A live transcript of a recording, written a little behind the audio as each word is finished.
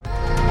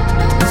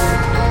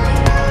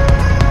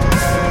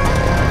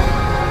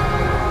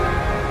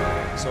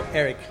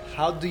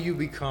How do you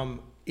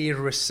become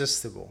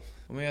irresistible?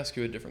 Let me ask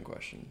you a different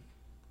question.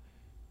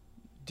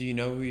 Do you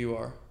know who you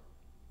are?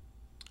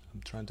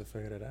 I'm trying to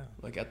figure it out.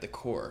 Like at the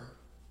core.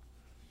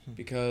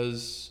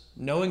 Because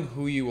knowing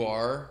who you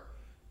are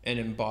and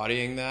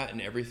embodying that in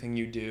everything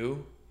you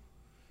do,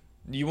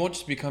 you won't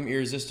just become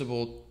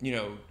irresistible,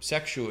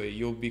 sexually.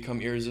 You'll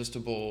become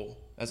irresistible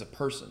as a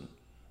person.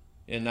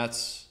 And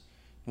that's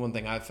one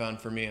thing I've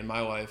found for me in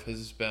my life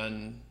has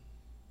been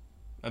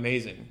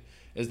amazing,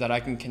 is that I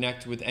can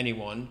connect with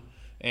anyone,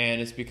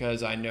 and it's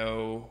because I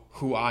know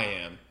who I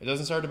am. It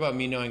doesn't start about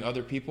me knowing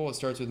other people. It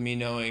starts with me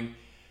knowing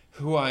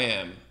who I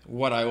am,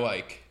 what I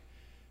like,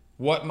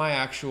 what my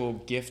actual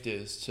gift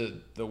is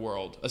to the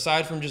world,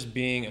 aside from just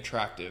being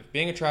attractive.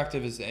 Being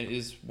attractive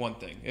is one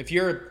thing.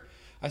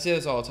 I say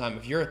this all the time,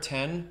 if you're a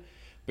 10,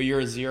 but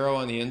you're a 0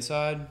 on the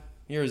inside,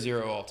 you're a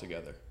 0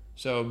 altogether.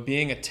 So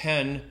being a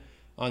 10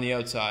 on the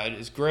outside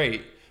is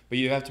great, but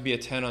you have to be a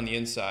 10 on the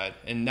inside.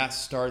 And that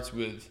starts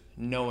with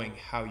knowing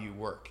how you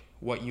work,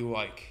 what you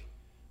like,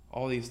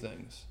 all these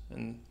things.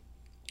 And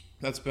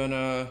that's been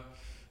a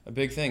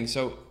big thing.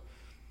 So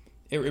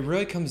it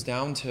really comes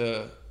down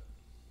to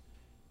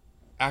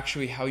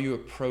actually how you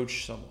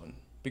approach someone.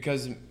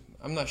 Because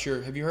I'm not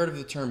sure, have you heard of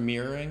the term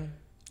mirroring?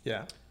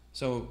 Yeah.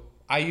 So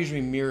I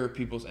usually mirror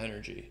people's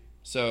energy.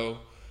 So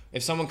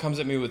if someone comes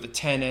at me with a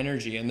 10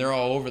 energy and they're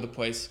all over the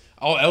place,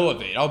 I'll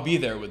elevate. I'll be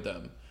there with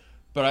them.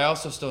 But I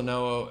also still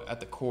know at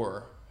the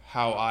core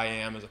how I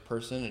am as a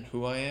person and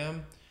who I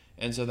am.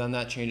 And so then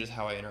that changes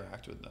how I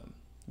interact with them.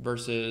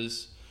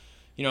 Versus,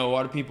 a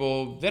lot of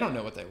people, they don't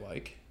know what they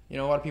like. A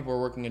lot of people are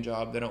working a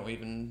job they don't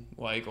even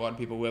like. A lot of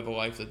people live a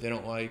life that they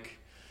don't like.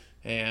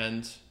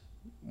 And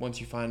once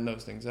you find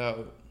those things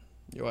out,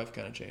 your life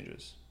kind of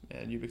changes.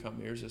 And you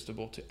become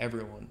irresistible to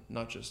everyone,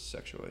 not just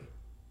sexually.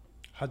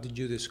 How did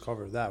you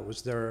discover that?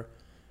 Was there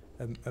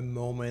a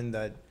moment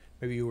that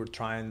maybe you were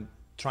trying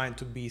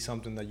to be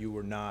something that you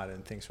were not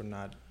and things were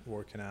not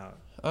working out?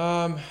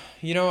 I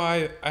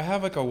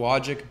have like a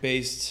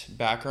logic-based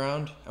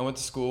background. I went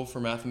to school for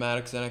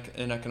mathematics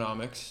and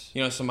economics.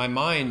 So my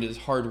mind is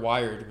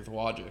hardwired with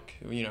logic.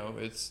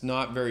 It's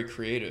not very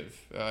creative.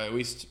 At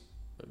least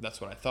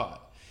that's what I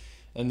thought.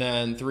 And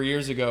then 3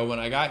 years ago when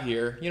I got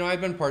here,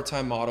 I'd been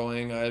part-time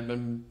modeling. I had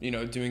been,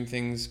 doing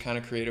things kind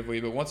of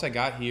creatively. But once I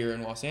got here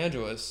in Los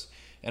Angeles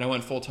and I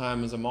went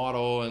full-time as a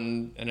model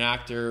and an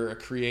actor, a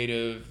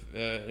creative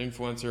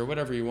influencer,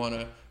 whatever you want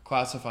to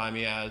classify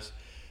me as,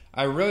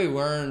 I really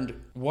learned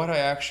what I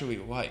actually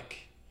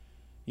like.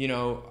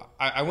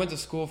 I went to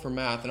school for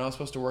math and I was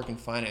supposed to work in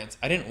finance.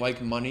 I didn't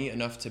like money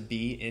enough to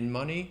be in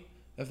money,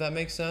 if that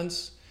makes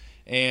sense.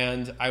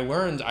 And I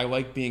learned I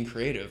like being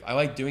creative. I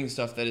like doing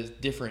stuff that is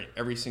different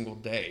every single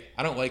day.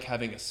 I don't like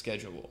having a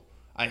schedule.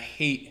 I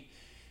hate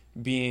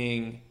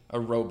being a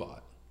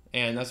robot.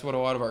 And that's what a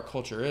lot of our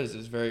culture is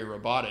very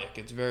robotic.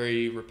 It's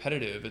very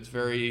repetitive. It's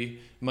very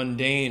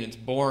mundane. It's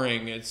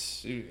boring.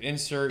 It's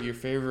insert your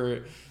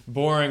favorite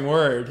boring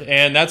word.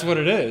 And that's what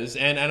it is.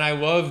 And I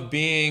love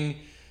being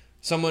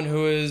someone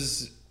who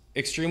is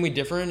extremely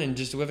different and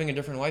just living a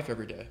different life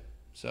every day.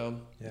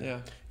 So, yeah.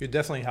 You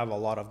definitely have a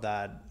lot of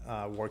that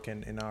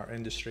working in our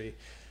industry.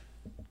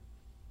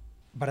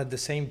 But at the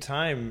same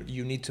time,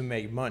 you need to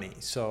make money.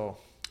 So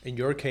in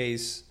your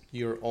case,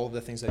 you're all of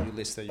the things that you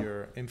listed,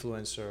 you're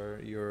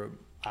influencer, you're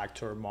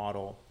actor,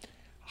 model.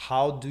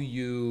 How do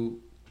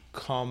you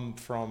come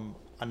from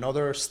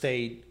another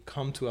state,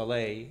 come to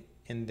LA,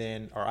 and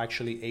then are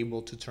actually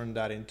able to turn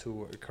that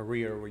into a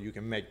career where you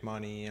can make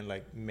money and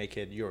make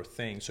it your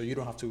thing, so you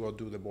don't have to go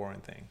do the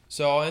boring thing?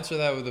 So I'll answer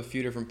that with a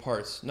few different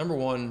parts. Number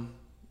one,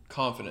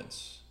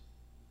 confidence.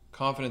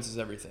 Confidence is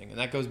everything, and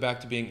that goes back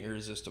to being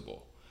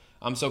irresistible.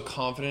 I'm so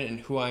confident in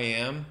who I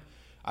am.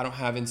 I don't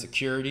have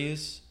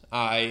insecurities.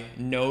 I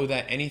know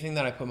that anything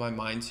that I put my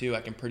mind to,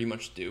 I can pretty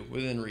much do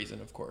within reason,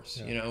 of course.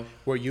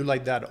 Were you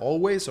like that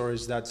always, or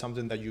is that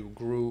something that you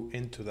grew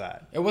into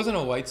that? It wasn't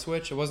a light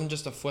switch. It wasn't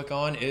just a flick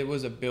on. It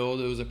was a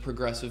build. It was a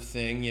progressive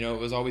thing. It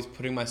was always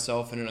putting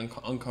myself in an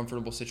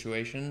uncomfortable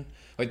situation.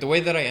 Like the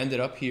way that I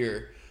ended up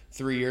here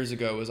 3 years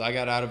ago was I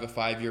got out of a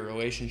 5-year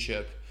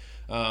relationship.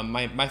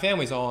 My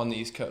family's all on the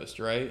East Coast,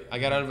 right? I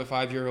got out of a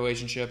 5-year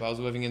relationship. I was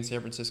living in San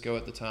Francisco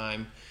at the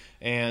time.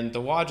 And the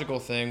logical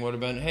thing would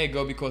have been, hey,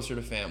 go be closer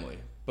to family.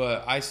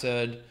 But I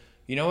said,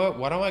 you know what?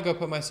 Why don't I go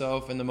put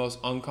myself in the most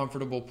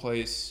uncomfortable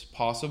place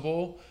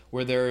possible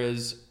where there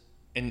is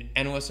an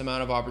endless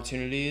amount of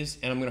opportunities,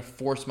 and I'm going to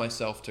force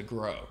myself to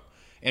grow.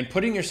 And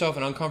putting yourself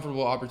in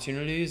uncomfortable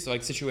opportunities,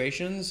 like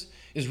situations,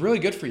 is really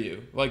good for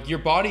you. Like your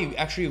body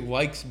actually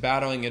likes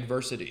battling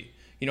adversity.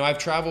 I've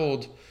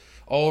traveled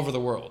all over the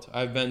world.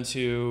 I've been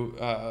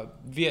to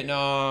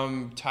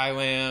Vietnam,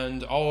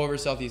 Thailand, all over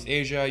Southeast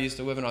Asia. I used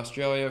to live in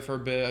Australia for a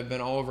bit. I've been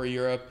all over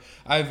Europe.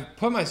 I've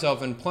put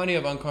myself in plenty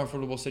of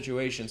uncomfortable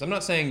situations. I'm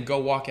not saying go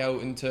walk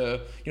out into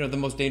the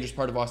most dangerous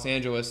part of Los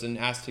Angeles and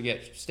ask to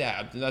get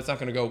stabbed. That's not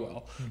going to go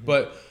well. Mm-hmm.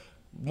 But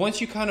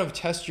once you kind of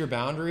test your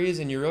boundaries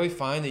and you really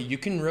find that you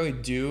can really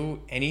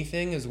do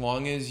anything as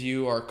long as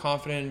you are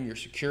confident, you're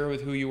secure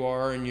with who you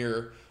are, and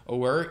you're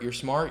alert, you're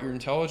smart, you're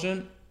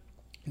intelligent,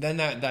 then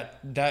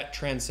that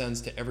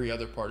transcends to every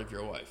other part of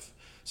your life.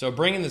 So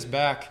bringing this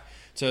back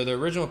to the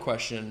original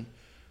question,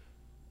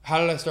 how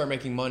did I start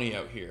making money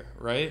out here,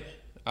 right?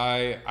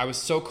 I was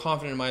so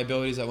confident in my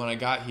abilities that when I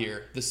got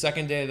here, the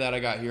second day that I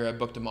got here, I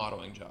booked a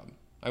modeling job.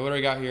 I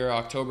literally got here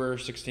October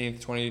 16th,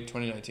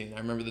 2019. I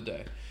remember the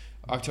day.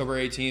 October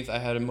 18th, I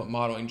had a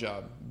modeling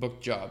job,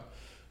 booked job.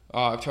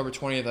 October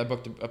 20th, I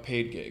booked a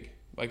paid gig.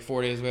 Like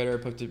 4 days later,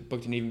 I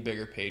booked an even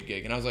bigger paid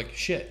gig. And I was like,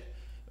 shit,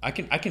 I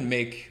can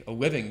make a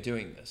living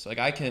doing this. Like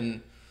I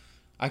could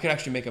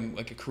actually make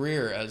a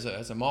career as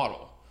a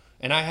model.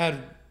 And I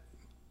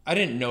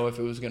didn't know if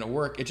it was going to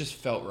work. It just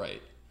felt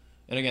right.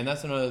 And again,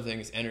 that's another thing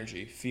is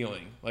energy,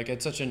 feeling. Like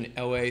it's such an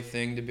LA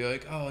thing to be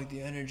like, oh, like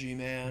the energy,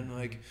 man.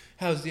 Like,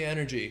 how's the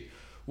energy?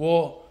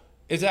 Well,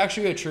 it's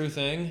actually a true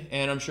thing,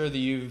 and I'm sure that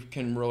you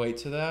can relate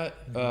to that.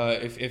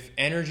 If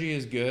energy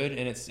is good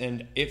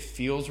and it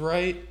feels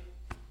right,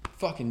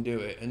 fucking do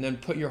it, and then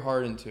put your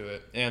heart into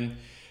it. And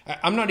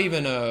I'm not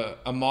even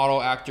a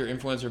model, actor,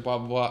 influencer, blah,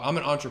 blah, blah. I'm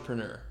an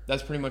entrepreneur.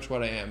 That's pretty much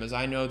what I am, is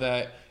I know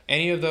that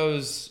any of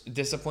those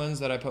disciplines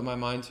that I put my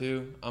mind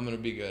to, I'm going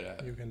to be good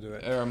at. You can do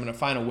it. Or I'm going to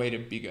find a way to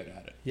be good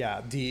at it.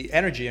 Yeah, the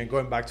energy, and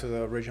going back to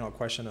the original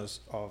question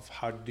of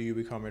how do you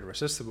become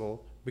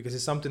irresistible, because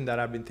it's something that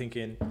I've been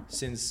thinking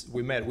since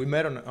we met. We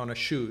met on a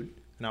shoot,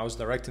 and I was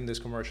directing this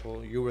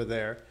commercial. You were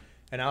there,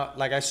 and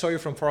I saw you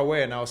from far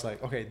away, and I was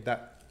like, okay,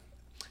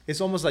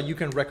 it's almost like you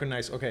can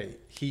recognize, okay,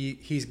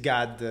 he's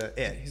got the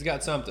it. He's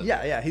got something.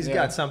 Yeah, he's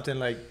got something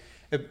like.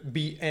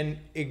 And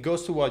it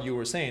goes to what you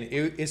were saying.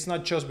 It's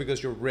not just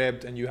because you're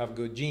ripped and you have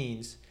good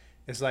genes.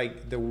 It's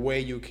like the way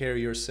you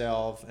carry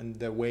yourself and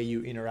the way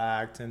you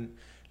interact, and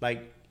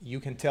like you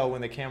can tell when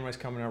the camera is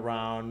coming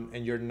around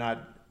and you're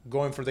not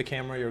going for the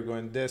camera, you're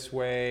going this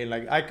way.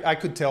 Like I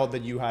could tell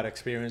that you had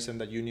experience and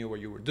that you knew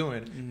what you were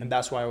doing, and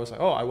that's why I was like,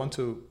 oh, I want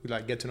to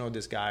like get to know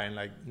this guy and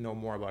like know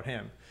more about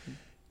him.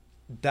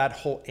 That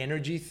whole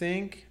energy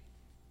thing,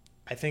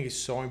 I think,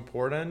 is so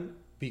important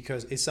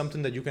because it's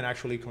something that you can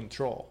actually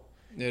control.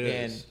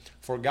 And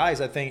for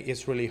guys, I think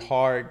it's really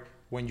hard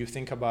when you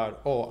think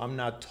about, oh, I'm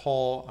not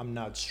tall, I'm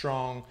not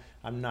strong,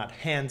 I'm not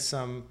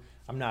handsome,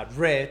 I'm not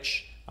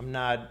rich, I'm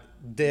not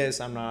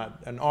this, I'm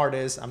not an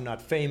artist, I'm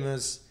not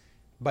famous.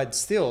 But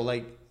still,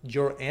 like,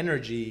 your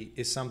energy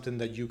is something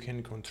that you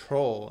can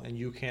control, and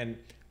you can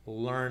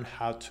learn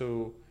how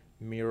to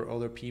mirror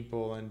other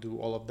people and do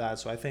all of that.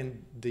 So I think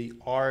the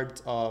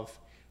art of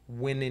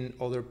winning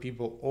other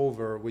people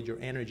over with your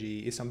energy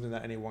is something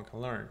that anyone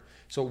can learn.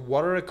 So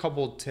what are a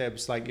couple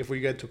tips, like if we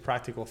get to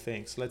practical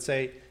things? Let's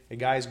say a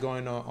guy's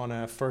going on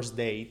a first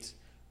date,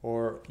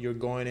 or you're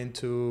going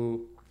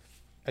into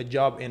a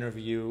job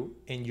interview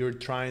and you're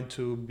trying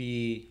to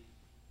be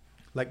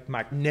like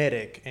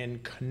magnetic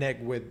and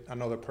connect with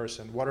another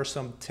person. What are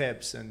some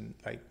tips and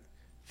like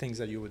things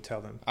that you would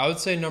tell them? I would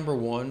say number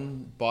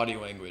one, body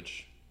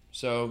language.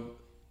 So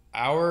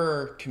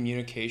our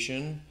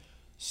communication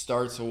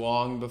starts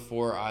long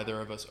before either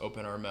of us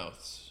open our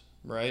mouths,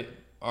 right?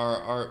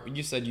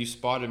 You said you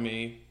spotted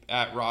me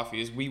at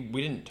Rafi's. We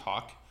didn't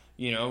talk,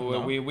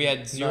 No. we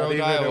had zero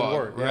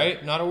dialogue, right?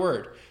 Yeah. Not a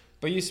word.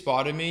 But you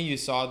spotted me. You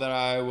saw that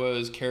I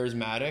was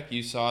charismatic.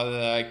 You saw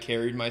that I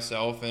carried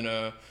myself in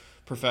a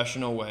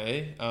professional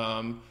way.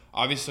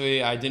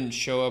 Obviously, I didn't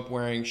show up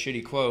wearing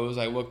shitty clothes.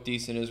 I looked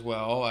decent as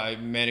well. I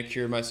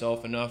manicured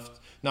myself enough,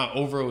 not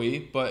overly,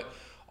 but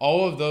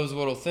all of those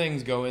little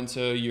things go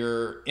into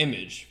your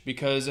image,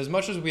 because as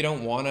much as we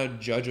don't want to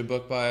judge a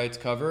book by its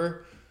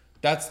cover,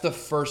 that's the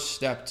first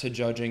step to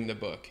judging the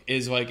book,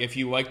 is like, if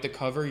you like the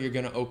cover, you're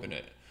going to open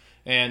it.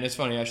 And it's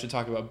funny, I should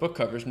talk about book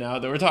covers now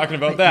that we're talking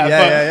about that.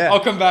 Yeah. I'll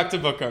come back to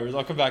book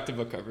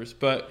covers.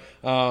 But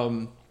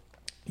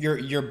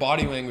your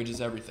body language is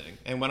everything.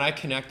 And when I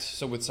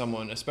connect with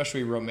someone,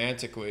 especially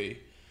romantically,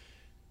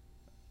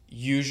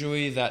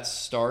 usually that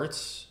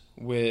starts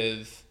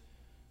with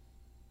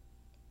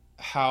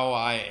how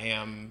I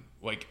am,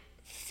 like,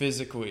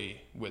 physically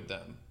with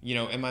them.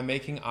 Am I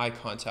making eye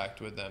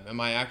contact with them?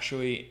 Am I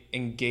actually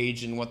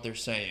engaged in what they're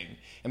saying?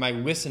 Am I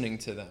listening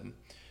to them?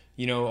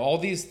 All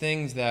these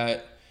things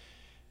that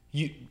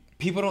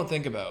people don't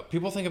think about.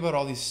 People think about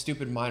all these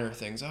stupid minor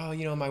things. Oh,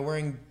 am I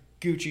wearing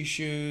Gucci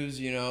shoes?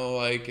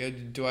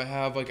 Do I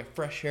have like a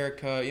fresh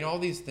haircut? All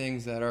these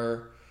things that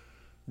are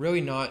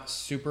really not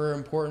super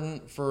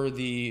important for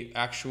the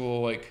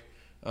actual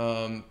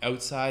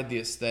outside, the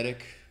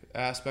aesthetic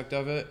aspect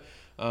of it.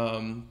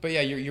 But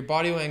yeah, your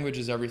body language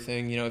is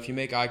everything. If you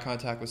make eye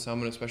contact with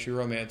someone, especially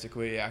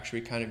romantically,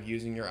 actually kind of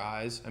using your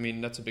eyes. I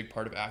mean, that's a big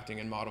part of acting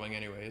and modeling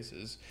anyways,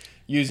 is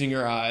using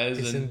your eyes.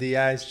 It's in the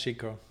eyes,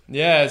 Chico.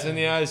 Yeah, it's in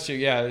the eyes, Chico.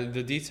 Yeah,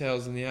 the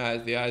details in the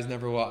eyes. The eyes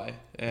never lie.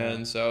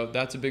 And so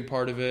that's a big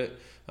part of it.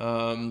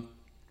 I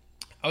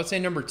would say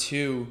number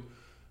two,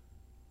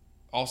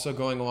 also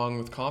going along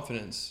with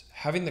confidence,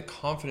 having the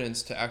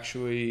confidence to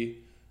actually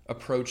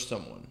approach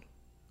someone.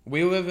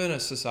 We live in a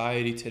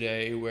society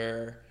today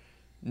where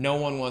no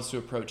one wants to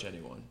approach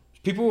anyone.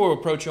 People will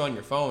approach you on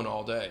your phone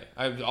all day.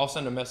 I'll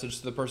send a message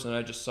to the person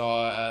I just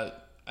saw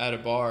at a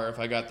bar if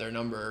I got their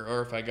number,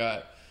 or if I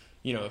got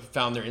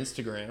found their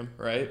Instagram,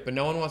 right? But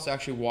no one wants to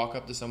actually walk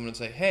up to someone and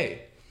say,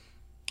 "Hey,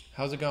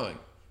 how's it going?"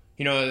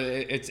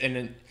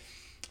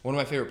 One of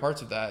my favorite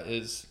parts of that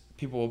is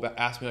people will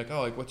ask me like,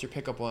 "Oh, like what's your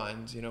pickup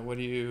lines? What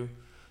do you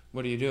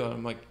do?" And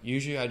I'm like,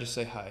 usually I just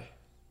say hi,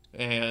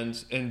 and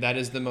that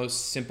is the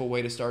most simple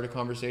way to start a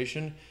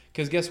conversation.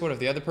 Because guess what? If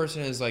the other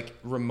person is like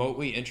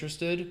remotely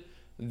interested,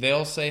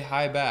 they'll say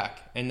hi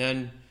back, and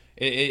then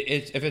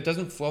if it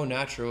doesn't flow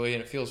naturally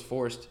and it feels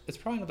forced, it's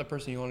probably not the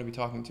person you want to be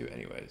talking to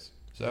anyways.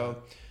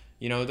 So,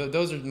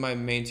 those are my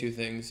main two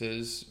things: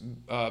 is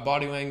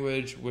body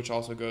language, which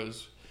also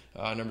goes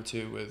number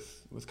two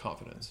with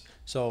confidence.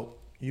 So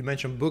you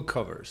mentioned book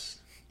covers.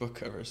 Book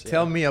covers. Yeah.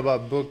 Tell me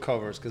about book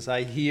covers, because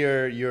I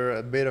hear you're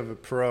a bit of a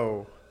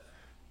pro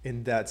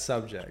in that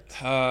subject.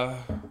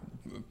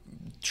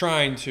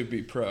 Trying to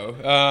be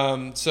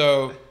pro.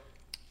 So,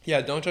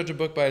 yeah, don't judge a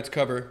book by its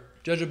cover.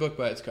 Judge a book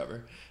by its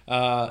cover.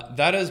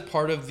 That is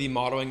part of the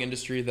modeling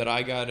industry that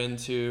I got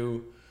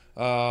into.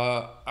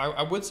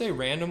 I would say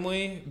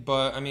randomly,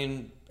 but I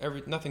mean,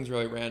 nothing's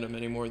really random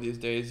anymore these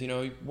days.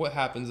 What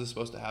happens is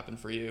supposed to happen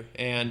for you.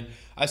 And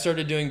I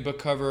started doing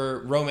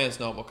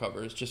romance novel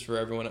covers, just for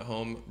everyone at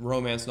home.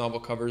 Romance novel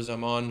covers.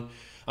 I'm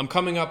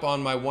coming up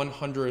on my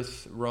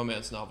 100th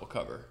romance novel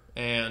cover,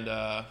 and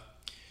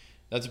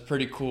that's a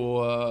pretty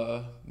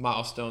cool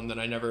milestone that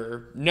I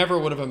never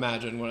would have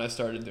imagined when I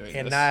started doing this.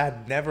 And I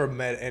had never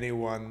met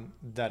anyone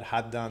that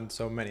had done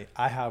so many.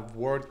 I have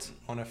worked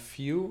on a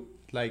few,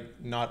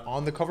 like not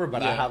on the cover,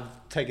 but I have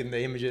taken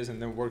the images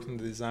and then worked on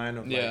the design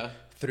of like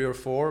 3 or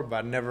 4,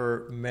 but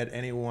never met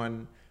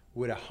anyone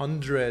with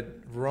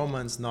 100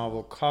 romance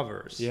novel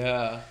covers.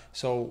 Yeah.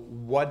 So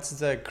what's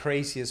the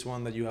craziest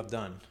one that you have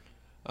done?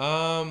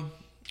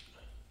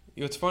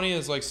 What's funny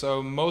is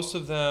so most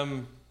of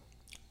them,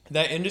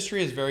 that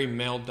industry is very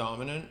male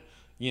dominant,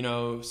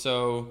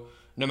 so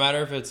no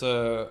matter if it's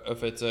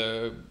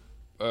a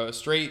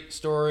straight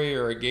story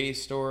or a gay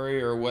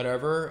story or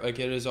whatever, like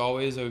it is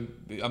always a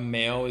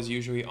male is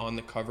usually on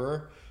the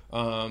cover.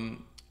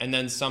 And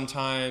then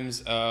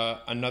sometimes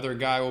another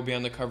guy will be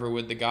on the cover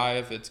with the guy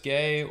if it's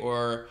gay,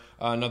 or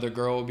another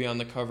girl will be on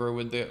the cover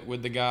with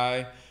the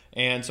guy.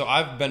 And so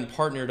I've been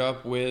partnered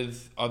up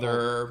with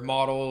other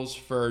models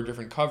for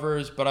different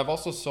covers, but I've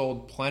also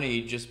sold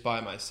plenty just by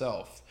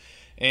myself.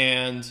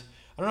 And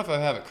I don't know if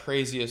I have a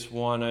craziest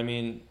one. I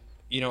mean,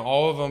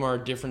 all of them are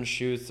different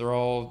shoots. It's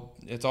all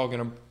going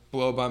to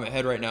blow by my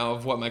head right now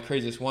of what my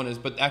craziest one is.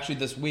 But actually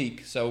this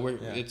week,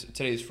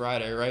 today's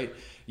Friday, right?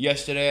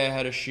 Yesterday I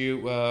had a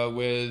shoot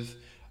with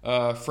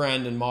a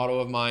friend and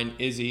model of mine,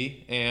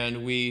 Izzy,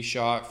 and we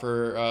shot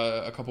for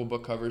a couple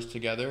book covers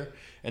together.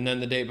 And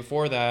then the day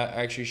before that,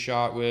 I actually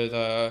shot with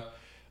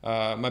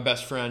my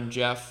best friend,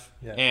 Jeff,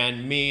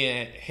 and me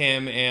and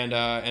him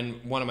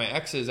and one of my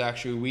exes.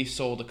 Actually, we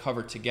sold a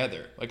cover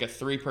together, like a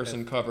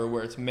 3-person cover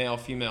where it's male,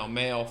 female,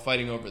 male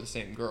fighting over the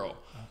same girl.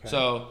 Okay.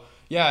 So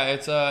yeah,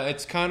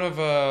 it's kind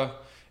of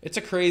it's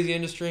a crazy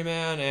industry,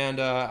 man.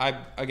 And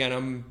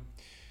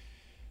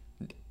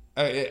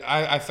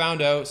I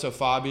found out, so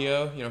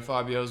Fabio,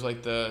 Fabio's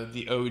like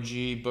the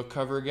OG book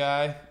cover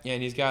guy,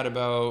 and he's got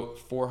about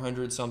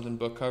 400 something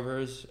book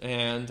covers,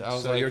 and I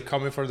was so like, you're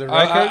coming for the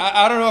record?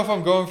 I don't know if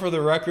I'm going for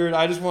the record.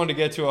 I just wanted to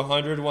get to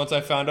 100 once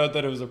I found out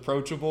that it was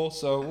approachable,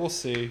 so we'll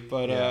see.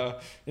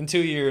 But in 2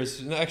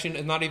 years,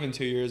 actually not even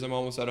 2 years, I'm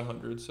almost at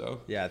 100,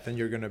 so. Yeah, I think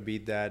you're going to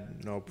beat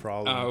that, no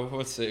problem.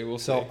 Let's see, we'll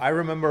see. So I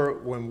remember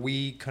when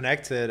we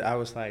connected, I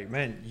was like,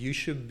 man, you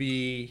should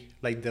be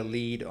like the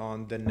lead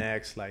on the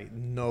next like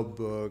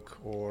Notebook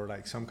or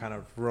like some kind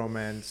of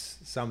romance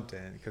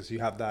something, because you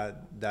have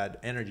that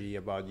energy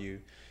about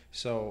you.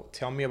 So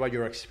tell me about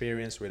your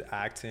experience with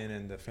acting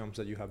and the films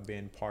that you have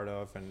been part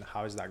of, and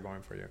how is that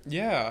going for you?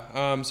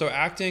 Yeah, so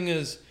acting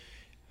is,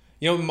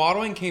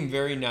 modeling came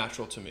very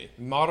natural to me.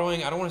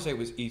 Modeling, I don't want to say it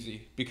was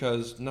easy,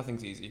 because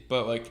nothing's easy,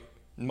 but like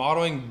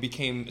modeling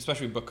became,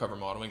 especially book cover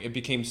modeling, it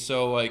became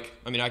so like,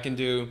 I mean, I can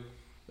do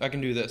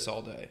this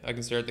all day. I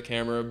can stare at the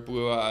camera,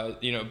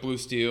 blue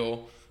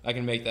steel. I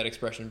can make that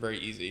expression very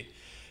easy.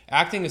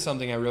 Acting is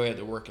something I really had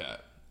to work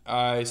at.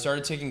 I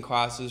started taking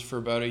classes for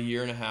about 1.5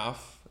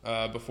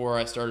 years before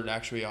I started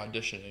actually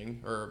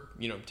auditioning, or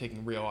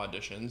taking real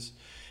auditions,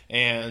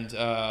 and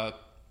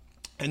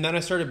then I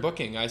started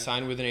booking. I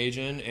signed with an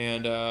agent,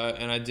 and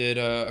I did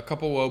a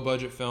couple low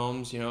budget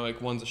films.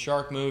 Like one's a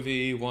shark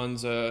movie,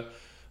 one's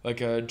like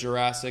a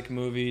Jurassic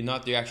movie,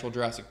 not the actual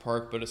Jurassic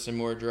Park, but a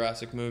similar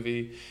Jurassic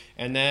movie.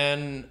 And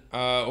then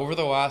over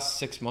the last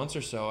 6 months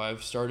or so,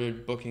 I've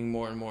started booking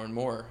more and more and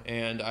more.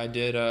 And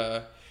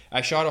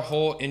I shot a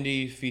whole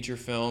indie feature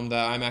film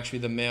that I'm actually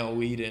the male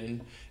lead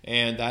in,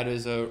 and that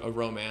is a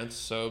romance.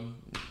 So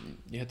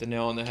you hit the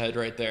nail on the head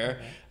right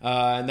there.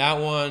 And that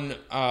one,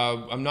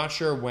 I'm not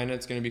sure when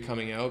it's going to be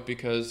coming out,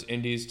 because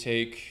indies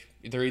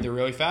they're either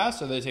really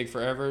fast or they take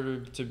forever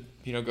to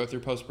go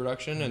through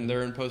post-production, and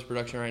they're in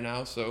post-production right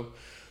now, so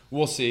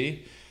we'll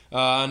see.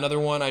 Another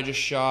one I just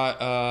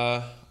shot,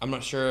 I'm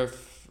not sure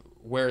if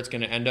where it's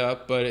going to end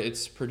up, but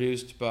it's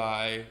produced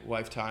by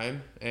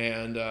Lifetime,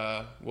 and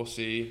we'll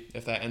see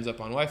if that ends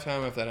up on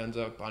Lifetime, if that ends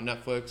up on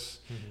Netflix.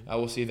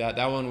 We'll see that.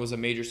 That one was a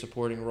major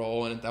supporting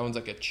role, and that one's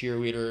like a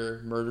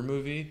cheerleader murder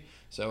movie.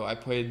 So I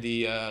played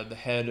the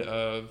head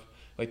of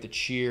like the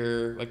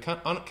cheer, like kind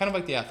of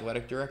like the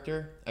athletic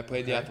director. I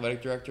played the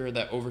athletic director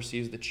that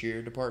oversees the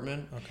cheer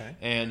department. Okay.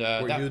 And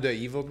were you the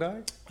evil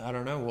guy? I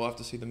don't know. We'll have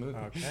to see the movie.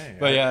 Okay.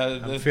 But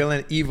I'm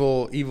feeling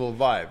evil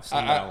vibes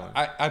in that one.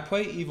 I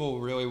play evil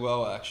really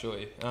well,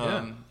 actually.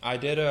 I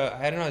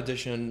had an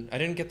audition. I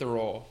didn't get the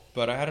role,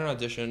 but I had an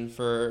audition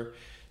for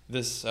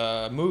this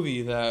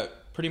movie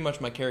that pretty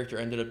much my character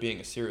ended up being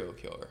a serial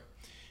killer.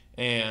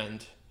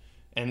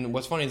 And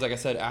what's funny is, like I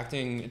said,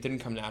 acting, it didn't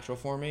come natural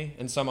for me.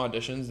 In some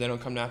auditions, they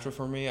don't come natural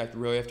for me. I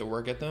really have to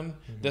work at them.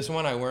 This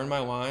one, I learned my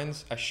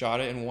lines. I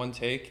shot it in one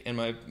take, and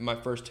my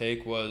first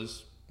take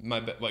was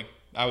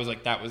I was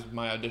like, that was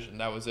my audition.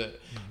 That was it.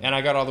 And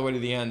I got all the way to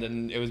the end,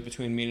 and it was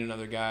between me and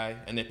another guy,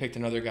 and they picked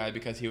another guy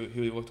because he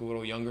looked a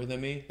little younger than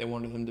me. They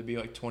wanted him to be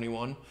like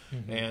 21,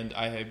 and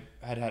I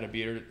had a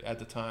beard at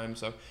the time.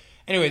 So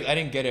anyways, I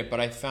didn't get it, but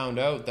I found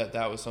out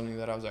that was something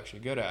that I was actually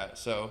good at.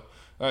 So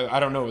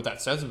I don't know what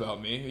that says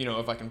about me,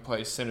 if I can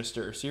play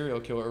sinister serial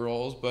killer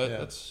roles, but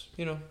that's,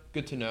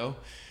 good to know.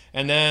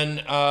 And then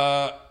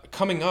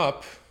coming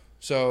up,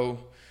 so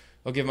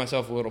I'll give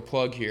myself a little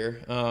plug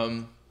here.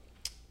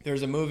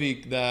 There's a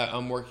movie that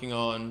I'm working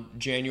on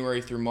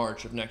January through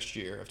March of next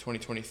year, of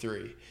 2023,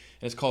 and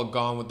it's called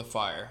Gone with the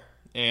Fire.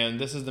 And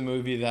this is the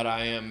movie that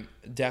I am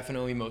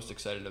definitely most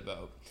excited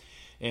about.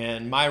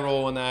 And my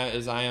role in that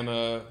is I am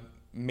a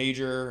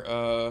major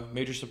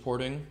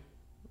supporting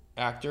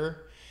actor.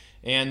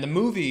 And the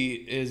movie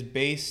is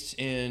based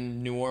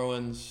in New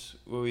Orleans,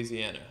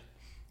 Louisiana.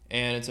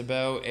 And it's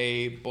about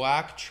a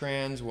black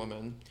trans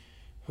woman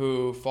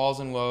who falls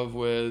in love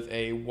with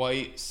a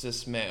white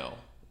cis male.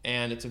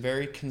 And it's a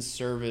very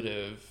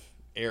conservative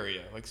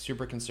area, like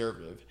super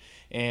conservative.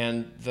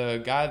 And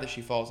the guy that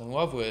she falls in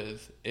love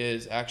with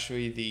is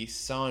actually the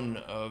son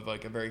of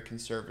like a very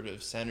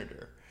conservative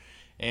senator.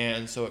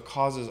 And so it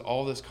causes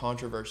all this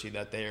controversy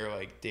that they are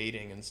like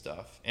dating and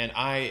stuff. And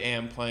I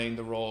am playing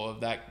the role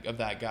of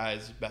that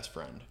guy's best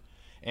friend.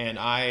 And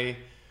I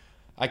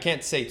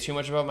can't say too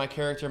much about my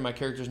character. My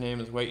character's name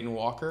is Wayton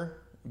Walker.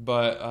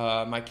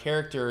 But my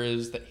character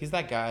is that he's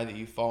that guy that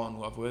you fall in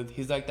love with.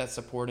 He's like that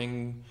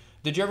supporting.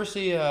 Did you ever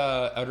see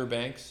Outer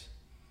Banks?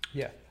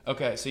 Yeah.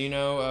 Okay,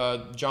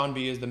 so John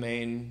B is the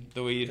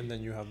lead. And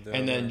then you have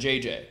and then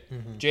JJ.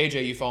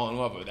 JJ you fall in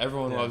love with.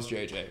 Everyone loves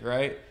JJ,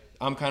 right?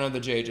 I'm kind of the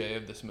JJ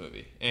of this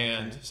movie.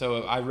 And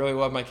so I really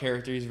love my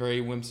character. He's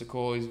very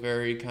whimsical. He's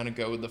very kind of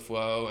go with the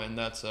flow. And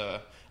that's,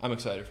 I'm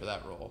excited for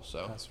that role.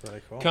 So that's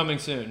really cool. Coming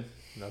soon.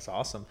 That's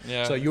awesome.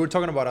 Yeah. So you were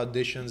talking about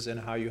auditions and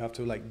how you have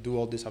to like do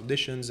all these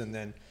auditions and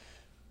then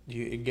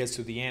it gets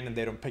to the end and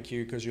they don't pick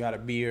you because you had a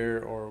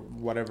beer or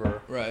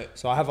whatever. Right.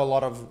 So I have a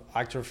lot of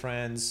actor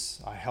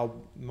friends. I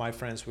help my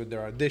friends with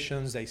their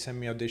auditions. They send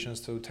me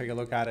auditions to take a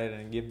look at it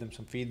and give them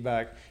some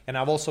feedback. And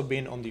I've also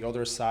been on the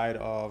other side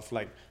of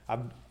like,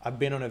 I've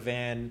been on a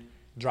van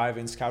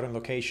driving, scouting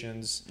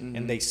locations,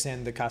 and they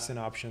send the casting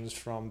options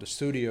from the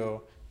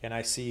studio, and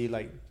I see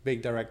like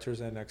big directors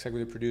and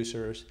executive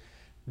producers.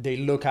 They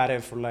look at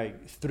it for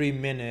like 3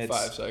 minutes,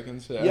 5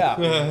 seconds.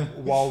 Yeah.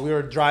 While we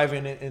were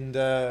driving in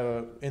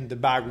the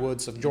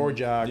backwoods of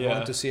Georgia,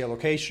 going to see a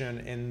location,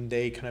 and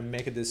they kind of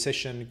make a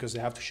decision because they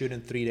have to shoot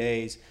in 3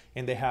 days,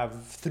 and they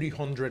have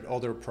 300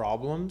 other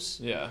problems.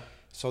 Yeah.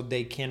 So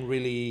they can't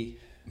really,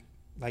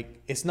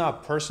 like, it's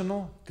not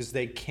personal because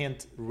they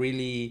can't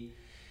really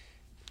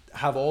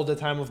have all the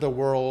time of the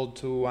world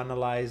to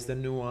analyze the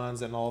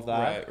nuance and all of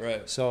that.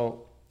 Right.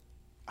 So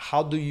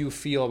how do you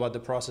feel about the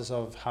process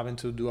of having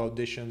to do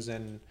auditions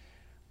and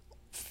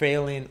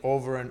failing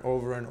over and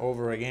over and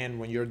over again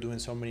when you're doing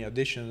so many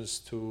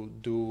auditions to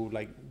do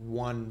like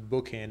one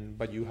booking,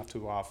 but you have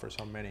to offer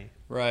so many?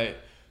 Right.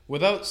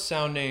 Without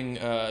sounding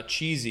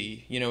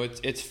cheesy,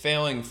 it's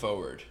failing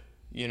forward.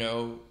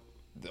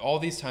 All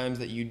these times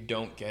that you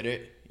don't get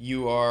it,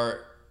 you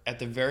are at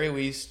the very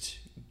least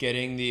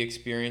getting the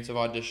experience of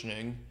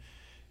auditioning.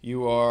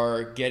 You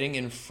are getting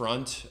in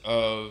front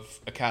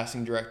of a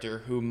casting director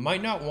who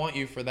might not want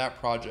you for that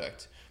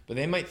project, but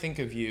they might think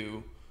of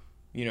you,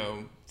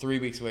 3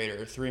 weeks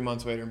later, 3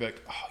 months later, and be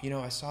like,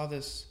 oh, I saw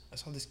this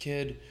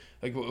kid.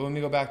 Like, let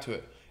me go back to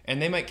it. And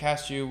they might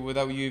cast you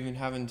without you even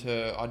having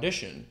to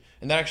audition.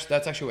 And that's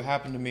actually what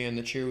happened to me in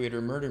the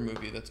cheerleader murder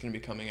movie that's going to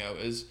be coming out.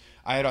 Is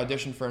I had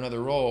auditioned for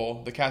another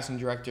role. The casting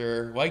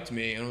director liked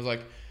me and was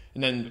like,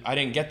 and then I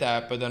didn't get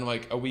that. But then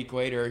like a week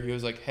later, he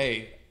was like,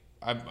 hey,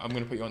 I'm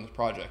going to put you on this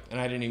project. And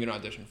I didn't even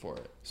audition for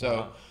it.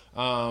 So,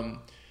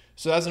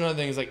 so that's another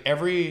thing is like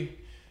every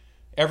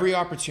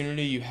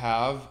opportunity you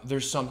have,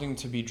 there's something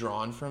to be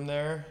drawn from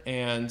there.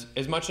 And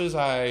as much as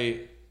I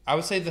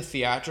would say the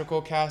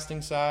theatrical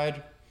casting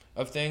side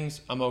of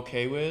things, I'm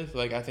okay with.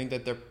 Like, I think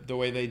that the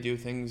way they do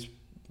things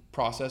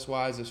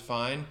process-wise is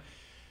fine.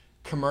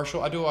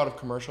 commercial. I do a lot of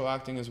commercial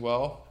acting as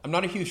well. I'm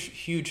not a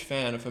huge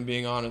fan, if I'm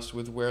being honest,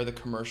 with where the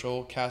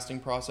commercial casting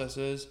process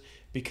is,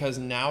 because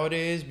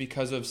nowadays,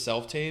 because of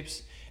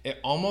self-tapes, it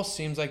almost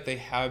seems like they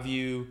have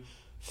you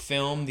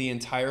film the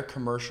entire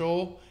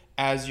commercial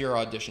as your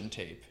audition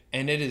tape.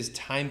 And it is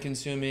time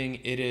consuming.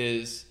 It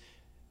is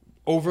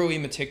overly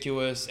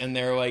meticulous, and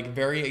they're like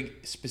very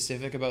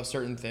specific about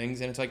certain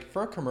things. And it's like,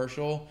 for a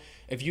commercial,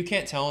 if you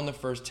can't tell in the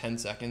first 10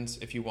 seconds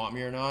if you want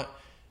me or not,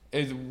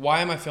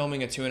 why am I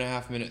filming a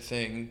 2.5 minute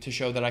thing to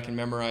show that I can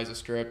memorize a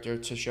script, or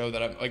to show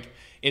that I'm like,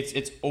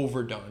 it's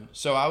overdone.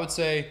 So I would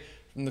say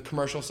from the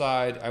commercial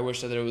side, I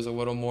wish that it was a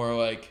little more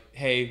like,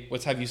 hey,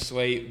 let's have you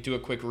slate, do a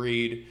quick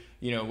read,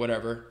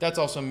 whatever. That's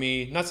also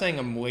me. Not saying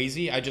I'm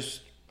lazy. I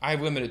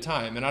have limited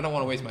time, and I don't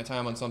want to waste my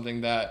time on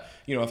something that,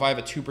 if I have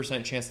a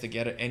 2% chance to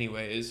get it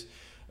anyways,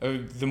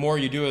 the more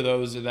you do of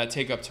those that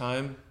take up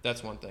time,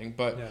 that's one thing.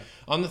 But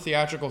on the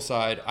theatrical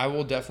side, I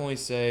will definitely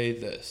say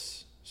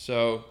this.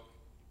 So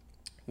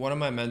one of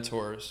my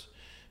mentors,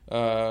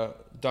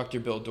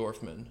 Dr. Bill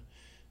Dorfman,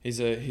 he's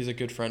a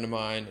good friend of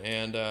mine,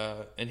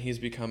 and he's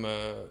become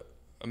a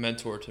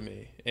mentor to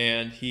me.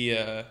 And he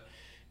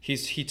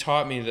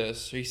taught me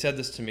this. He said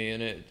this to me,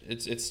 and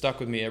it's stuck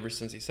with me ever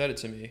since he said it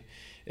to me.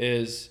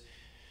 Is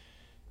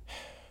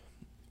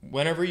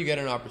whenever you get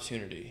an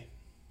opportunity,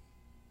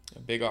 a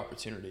big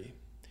opportunity,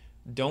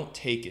 don't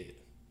take it,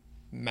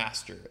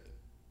 master it.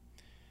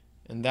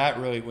 And that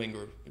really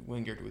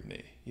lingered with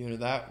me.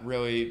 That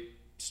really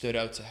stood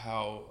out to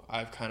how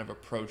I've kind of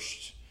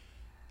approached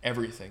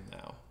everything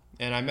now.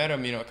 And I met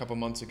him, a couple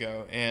months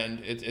ago,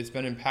 and it's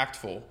been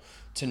impactful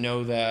to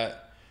know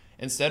that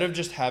instead of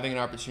just having an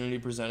opportunity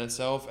present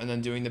itself and then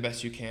doing the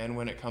best you can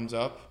when it comes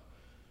up,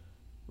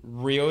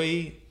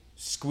 really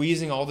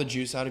squeezing all the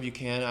juice out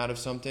of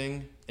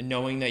something, and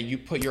knowing that you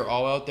put your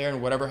all out there,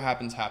 and whatever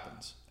happens,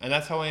 happens. And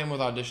that's how I am with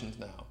auditions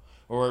now,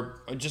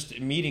 or just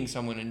meeting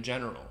someone in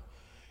general.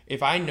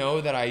 If I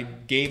know that I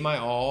gave my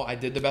all, I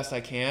did the best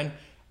I can,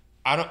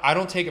 I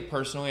don't take it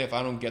personally if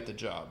I don't get the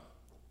job.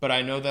 But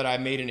I know that I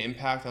made an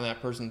impact on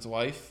that person's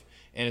life,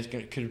 and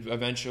could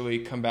eventually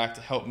come back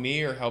to help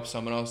me, or help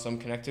someone else I'm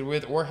connected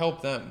with, or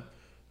help them.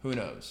 Who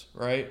knows,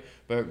 right?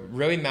 But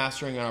really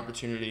mastering an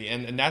opportunity,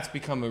 and that's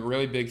become a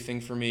really big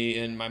thing for me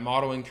in my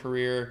modeling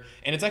career.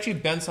 And it's actually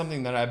been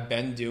something that I've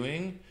been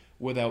doing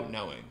without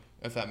knowing,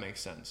 if that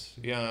makes sense.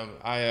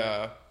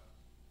 I'll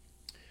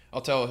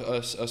tell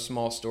a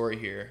small story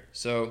here.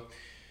 So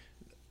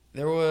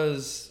there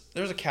was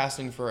a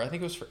casting for, I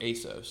think it was for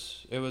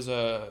ASOS. It was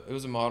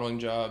a modeling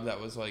job that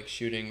was like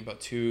shooting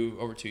about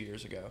over 2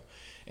 years ago.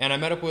 And I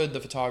met up with the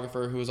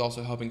photographer who was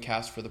also helping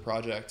cast for the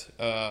project,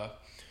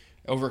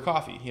 over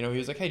coffee. He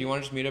was like, hey, do you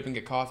want to just meet up and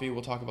get coffee?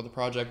 We'll talk about the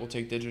project. We'll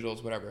take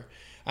digitals, whatever.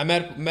 I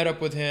met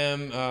up with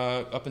him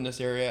up in this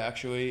area,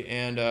 actually,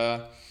 and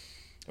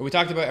we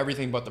talked about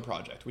everything but the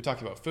project. We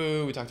talked about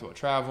food. We talked about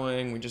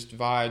traveling. We just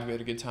vibed. We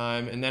had a good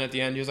time. And then at the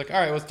end, he was like, all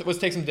right, let's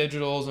take some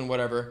digitals and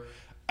whatever.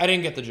 I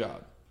didn't get the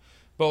job.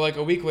 But like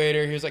a week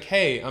later, he was like,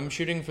 hey, I'm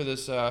shooting for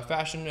this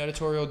fashion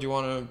editorial. Do you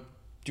want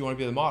to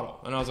be the model?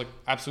 And I was like,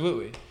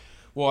 absolutely.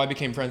 Well, I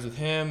became friends with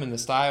him and the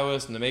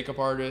stylist and the makeup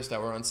artist that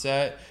were on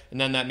set.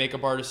 And then that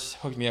makeup artist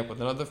hooked me up with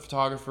another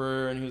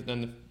photographer,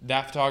 and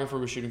that photographer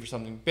was shooting for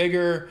something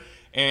bigger,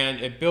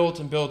 and it built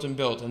and built and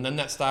built. And then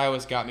that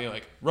stylist got me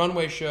like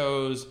runway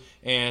shows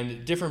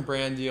and different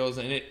brand deals,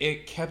 and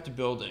it kept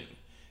building.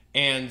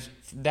 And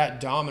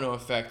that domino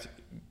effect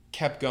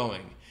kept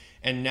going.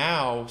 And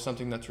now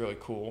something that's really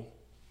cool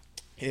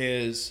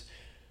is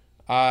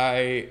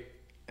I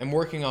am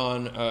working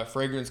on a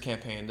fragrance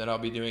campaign that I'll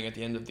be doing at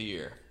the end of the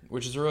year,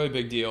 which is a really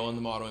big deal in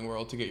the modeling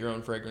world to get your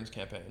own fragrance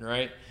campaign,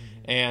 right?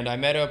 Mm-hmm. And I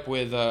met up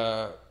with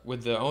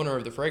the owner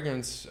of the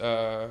fragrance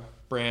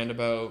brand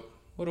about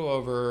a little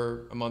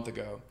over a month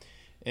ago.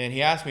 And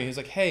he asked me, he's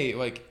like, hey,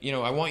 like,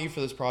 I want you for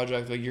this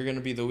project. Like, you're going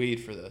to be the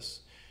lead for this.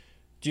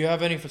 Do you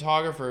have any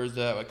photographers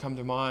that like come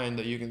to mind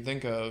that you can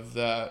think of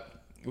that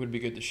would be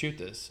good to shoot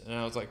this? And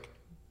I was like,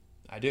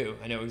 I do.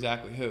 I know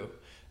exactly who.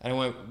 And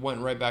I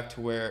went right back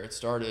to where it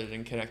started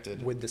and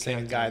connected. With the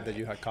same guy that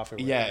you had coffee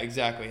with. Yeah,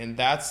 exactly. And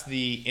that's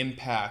the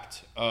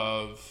impact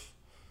of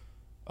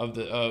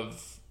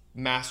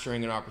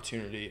mastering an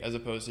opportunity, as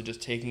opposed to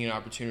just taking an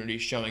opportunity,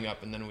 showing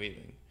up, and then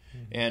leaving.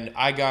 Mm-hmm. And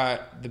I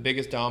got the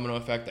biggest domino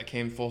effect that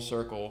came full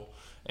circle.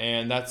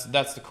 And that's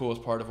the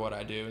coolest part of what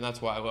I do. And that's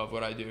why I love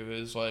what I do,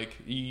 is like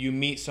you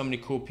meet so many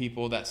cool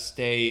people that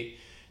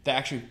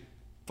actually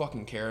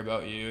fucking care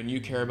about you, and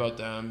you care about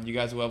them. You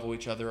guys level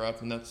each other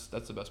up, and that's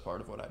the best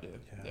part of what I do.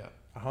 Yeah.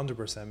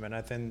 100%, man.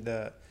 I think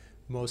the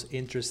most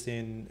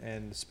interesting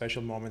and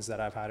special moments that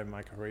I've had in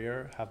my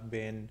career have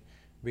been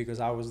because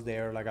I was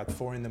there like at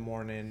 4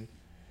 a.m.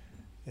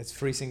 It's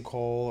freezing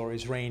cold, or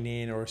it's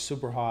raining, or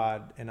super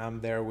hot, and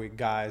I'm there with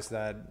guys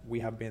that we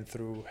have been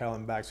through hell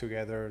and back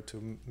together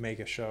to make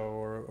a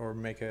show or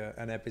make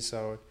an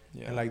episode.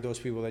 Yeah. And like those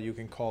people that you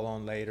can call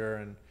on later,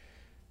 and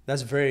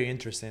that's very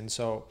interesting.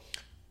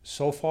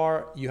 So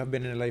far, you have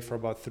been in LA for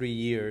about 3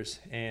 years,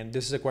 and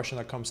this is a question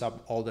that comes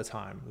up all the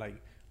time. Like,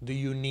 Do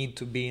you need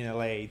to be in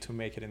LA to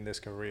make it in this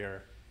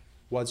career?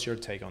 What's your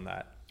take on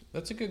that?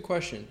 That's a good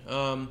question.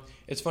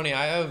 It's funny.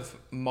 I have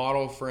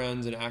model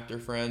friends and actor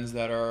friends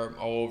that are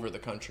all over the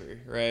country,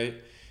 right?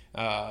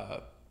 I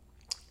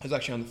was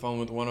actually on the phone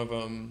with one of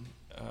them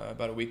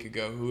about a week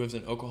ago who lives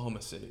in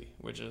Oklahoma City,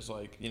 which is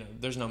like,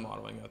 there's no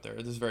modeling out there.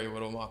 There's very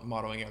little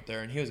modeling out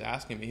there. And he was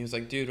asking me, he was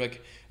like, dude,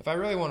 like, if I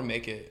really want to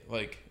make it,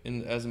 like,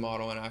 as a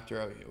model and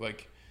actor,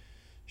 like,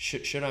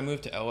 should I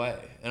move to LA?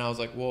 And I was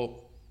like,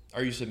 well,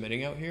 are you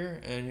submitting out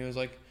here? And he was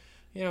like,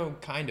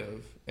 kind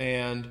of.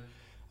 And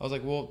I was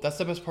like, well, that's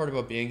the best part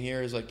about being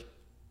here is like,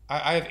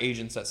 I have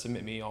agents that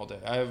submit me all day.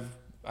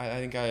 I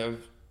think I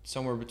have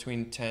somewhere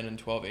between 10 and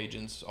 12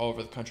 agents all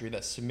over the country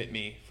that submit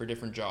me for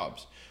different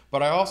jobs.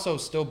 But I also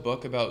still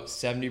book about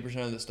 70%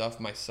 of the stuff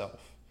myself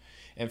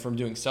and from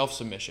doing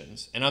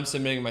self-submissions. And I'm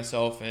submitting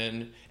myself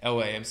in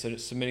LA. I'm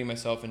submitting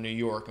myself in New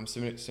York. I'm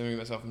submitting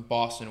myself in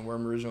Boston, where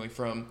I'm originally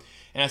from.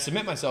 And I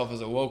submit myself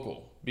as a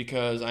local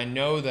because I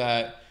know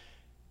that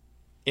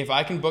if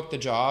I can book the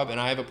job and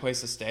I have a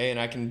place to stay and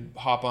I can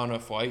hop on a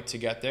flight to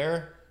get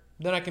there,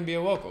 then I can be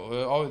a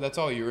local. That's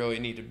all you really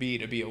need to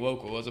be a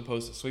local, as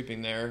opposed to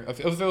sleeping there. If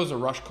it was a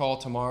rush call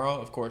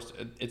tomorrow, of course,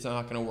 it's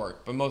not going to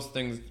work. But most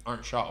things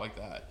aren't shot like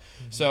that.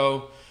 Mm-hmm.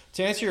 So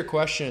to answer your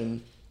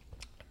question,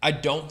 I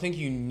don't think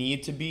you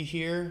need to be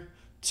here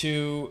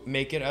to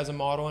make it as a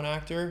model and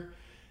actor.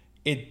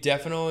 It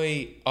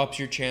definitely ups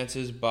your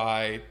chances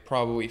by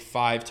probably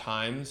 5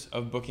 times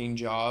of booking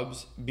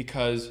jobs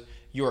because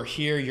you're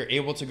here, you're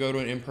able to go to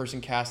an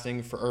in-person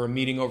casting or a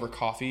meeting over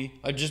coffee.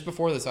 Just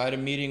before this, I had a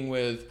meeting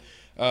with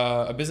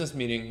a business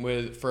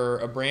meeting for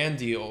a brand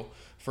deal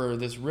for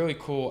this really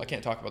cool, I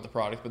can't talk about the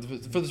product, but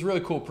for this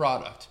really cool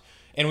product.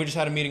 And we just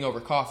had a meeting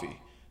over coffee.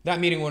 That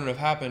meeting wouldn't have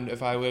happened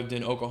if I lived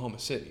in Oklahoma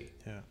City.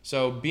 Yeah.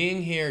 So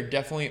being here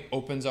definitely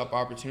opens up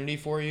opportunity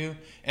for you.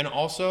 And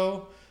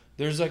also,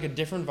 there's like a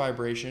different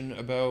vibration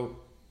about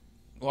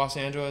Los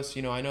Angeles.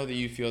 I know that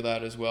you feel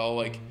that as well.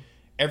 Like, mm-hmm.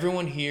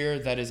 Everyone here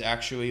that is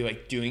actually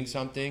like doing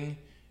something,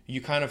 you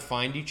kind of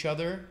find each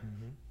other.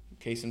 Mm-hmm.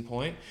 Case in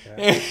point.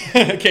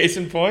 Yeah. Case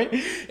in point.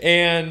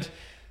 And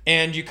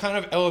you kind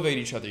of elevate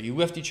each other. You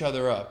lift each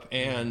other up.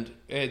 And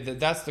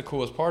that's the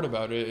coolest part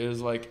about it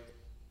is like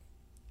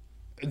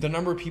the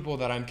number of people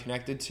that I'm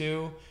connected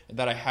to,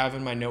 that I have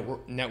in my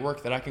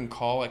network that I can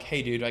call like,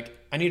 hey dude, like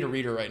I need a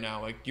reader right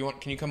now. Like,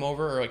 can you come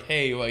over? Or like,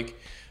 hey, like,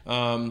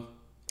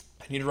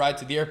 I need a ride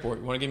to the airport.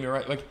 You want to give me a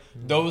ride? Like,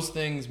 mm-hmm. Those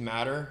things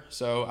matter.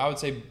 So I would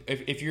say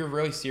if you're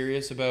really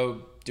serious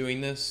about doing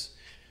this,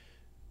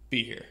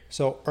 be here.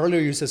 So earlier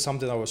you said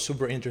something that was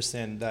super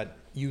interesting, that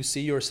you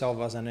see yourself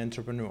as an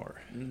entrepreneur,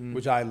 mm-hmm.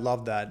 which I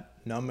love that.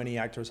 Not many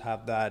actors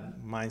have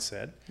that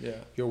mindset. Yeah.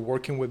 You're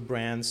working with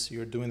brands,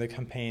 you're doing the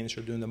campaigns,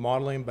 you're doing the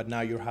modeling, but now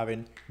you're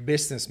having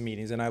business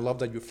meetings. And I love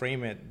that you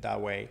frame it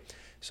that way.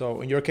 So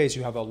in your case,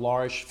 you have a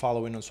large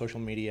following on social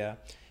media.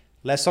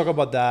 Let's talk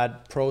about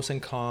that, pros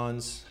and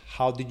cons.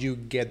 How did you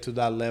get to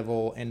that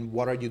level, and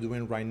what are you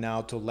doing right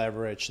now to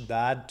leverage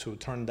that, to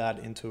turn that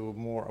into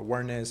more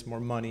awareness, more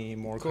money,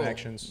 more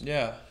connections?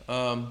 Yeah.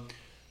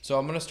 So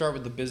I'm going to start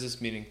with the business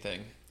meeting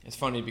thing. It's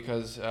funny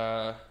because,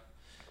 a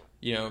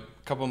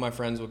couple of my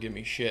friends will give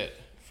me shit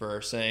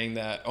for saying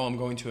that, I'm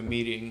going to a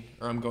meeting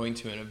or I'm going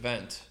to an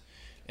event.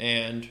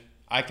 And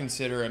I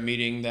consider a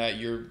meeting that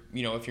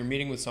if you're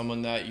meeting with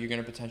someone that you're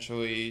going to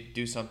potentially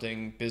do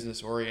something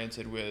business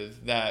oriented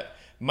with that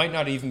might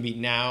not even be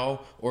now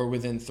or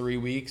within 3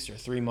 weeks or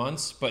 3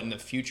 months, but in the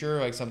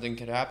future, like something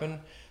could happen.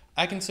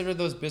 I consider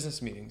those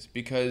business meetings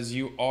because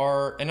you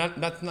are, and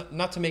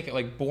not to make it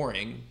like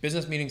boring.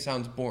 Business meeting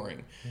sounds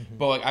boring, mm-hmm.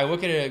 but like I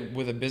look at it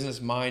with a business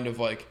mind of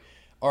like,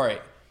 all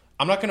right,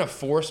 I'm not going to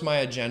force my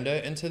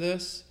agenda into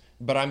this,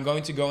 but I'm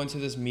going to go into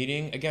this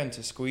meeting, again,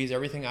 to squeeze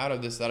everything out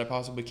of this that I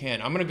possibly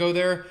can. I'm going to go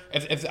there.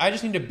 If I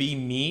just need to be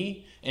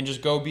me and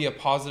just go be a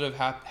positive,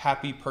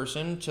 happy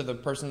person to the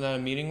person that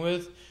I'm meeting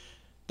with,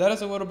 that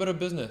is a little bit of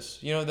business.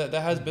 That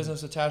has mm-hmm.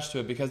 business attached to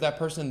it because that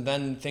person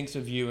then thinks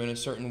of you in a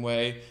certain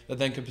way that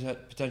then could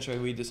potentially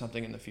lead to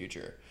something in the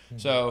future. Mm-hmm.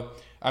 So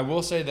I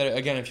will say that,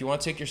 again, if you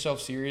want to take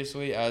yourself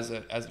seriously as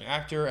an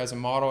actor, as a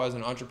model, as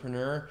an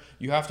entrepreneur,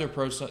 you have to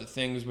approach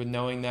things with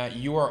knowing that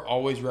you are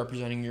always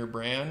representing your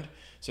brand.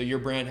 So your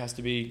brand has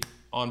to be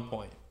on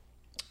point.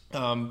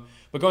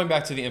 But going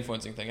back to the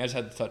influencing thing, I just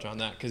had to touch on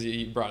that because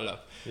you brought it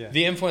up. Yeah.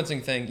 The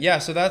influencing thing, yeah.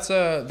 So that's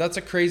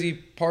a crazy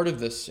part of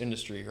this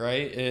industry,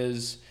 right?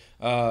 Is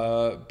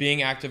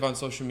being active on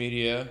social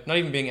media, not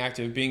even being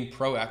active, being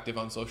proactive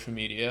on social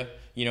media.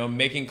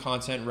 Making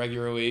content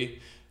regularly.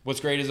 What's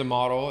great as a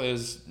model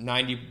is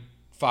 95%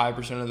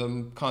 of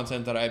the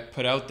content that I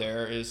put out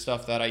there is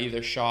stuff that I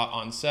either shot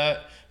on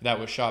set, that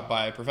was shot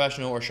by a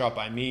professional, or shot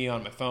by me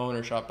on my phone,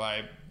 or shot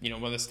by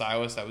one of the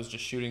stylists that was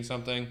just shooting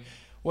something.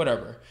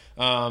 Whatever.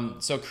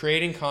 So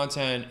creating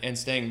content and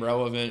staying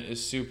relevant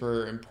is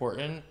super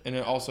important. And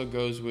it also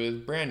goes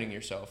with branding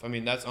yourself. I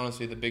mean, that's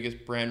honestly the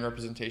biggest brand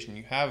representation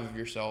you have of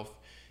yourself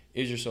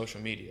is your social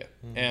media.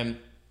 Mm-hmm. And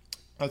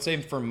I would say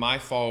for my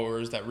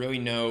followers that really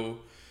know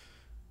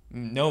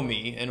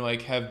me and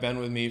like have been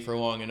with me for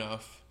long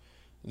enough,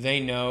 they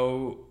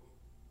know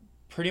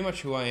pretty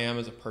much who I am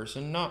as a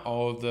person. Not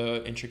all of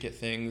the intricate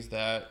things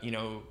that, you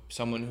know,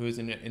 someone who is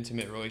in an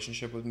intimate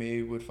relationship with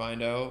me would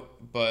find out,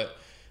 but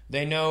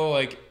they know,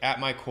 like, at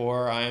my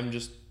core, I am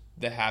just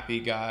the happy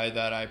guy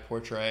that I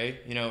portray.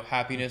 You know,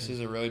 happiness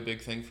is a really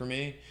big thing for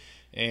me.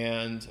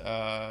 And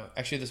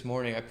actually, this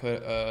morning I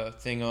put a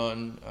thing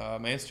on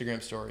my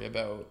Instagram story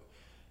about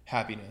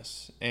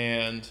happiness,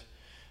 and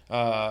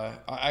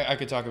I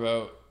could talk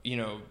about, you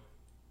know,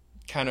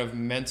 kind of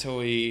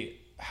mentally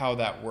how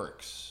that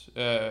works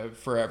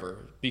forever,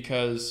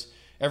 because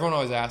everyone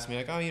always asks me,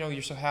 like, oh, you know,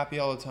 you're so happy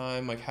all the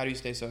time, like, how do you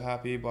stay so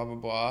happy, blah blah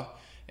blah.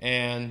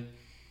 And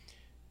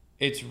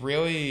it's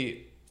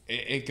really,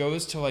 it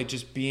goes to, like,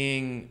 just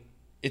being,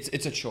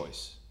 it's a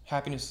choice.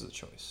 Happiness is a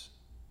choice.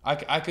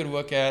 I could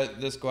look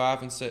at this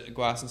glass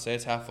and say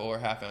it's half full or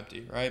half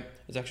empty, right?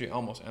 It's actually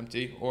almost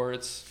empty, or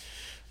it's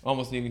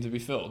almost needing to be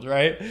filled,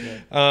 right?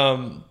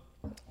 Yeah.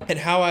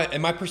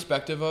 And my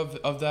perspective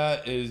of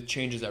that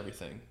changes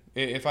everything.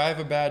 If I have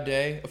a bad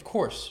day, of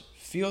course,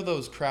 feel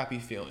those crappy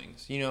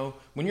feelings. You know,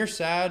 when you're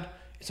sad,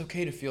 it's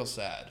okay to feel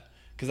sad,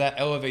 because that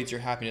elevates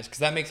your happiness, because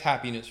that makes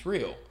happiness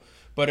real.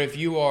 But if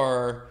you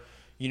are,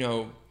 you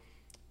know,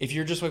 if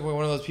you're just like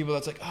one of those people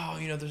that's like, oh,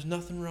 you know, there's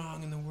nothing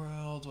wrong in the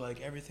world, like,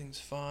 everything's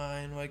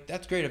fine, like,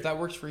 that's great. If that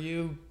works for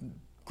you,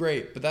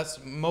 great. But that's,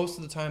 most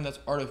of the time, that's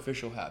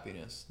artificial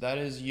happiness. That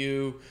is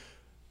you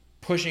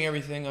sweeping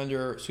everything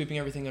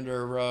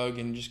under a rug,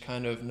 and just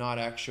kind of not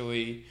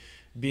actually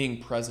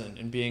being present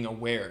and being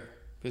aware.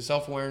 Because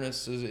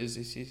self-awareness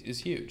is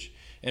huge.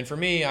 And for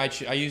me, I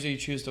usually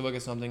choose to look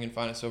at something and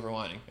find a silver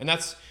lining. And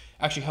that's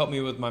actually helped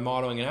me with my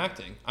modeling and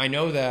acting. I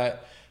know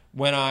that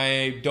when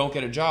I don't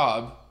get a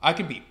job, I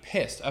could be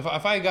pissed.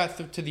 If I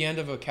got to the end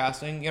of a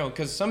casting, you know,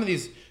 because some of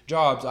these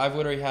jobs, I've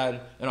literally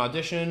had an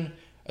audition,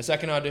 a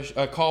second audition,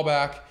 a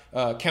callback,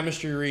 a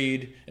chemistry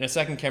read, and a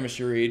second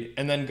chemistry read,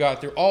 and then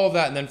got through all of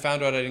that and then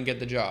found out I didn't get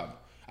the job.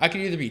 I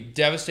could either be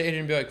devastated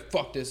and be like,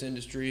 fuck this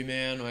industry,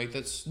 man, like,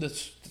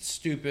 that's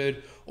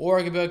stupid. Or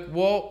I could be like,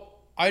 well,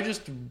 I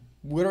just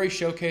literally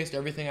showcased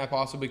everything I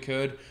possibly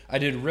could. I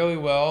did really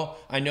well.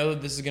 I know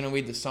that this is going to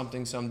lead to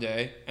something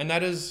someday. And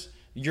that is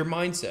your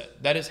mindset.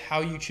 That is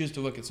how you choose to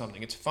look at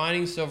something. It's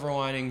finding silver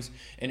linings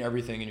in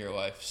everything in your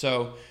life.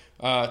 So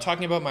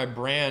talking about my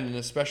brand, and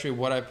especially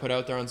what I put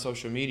out there on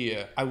social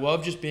media, I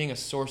love just being a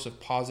source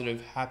of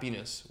positive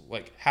happiness,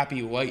 like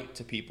happy light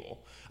to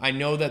people. I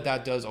know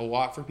that does a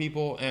lot for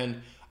people,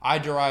 and I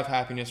derive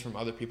happiness from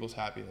other people's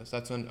happiness.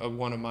 That's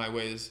one of my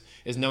ways,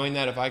 is knowing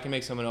that if I can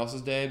make someone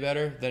else's day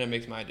better, then it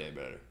makes my day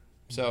better.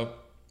 So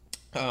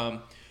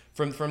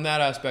from that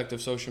aspect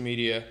of social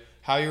media,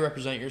 how you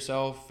represent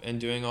yourself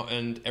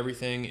and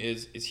everything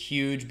is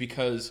huge,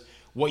 because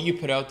what you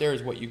put out there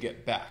is what you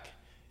get back.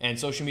 And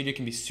social media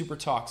can be super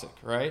toxic,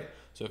 right?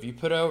 So if you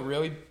put out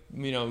really,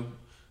 you know,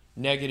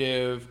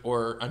 negative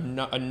or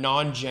a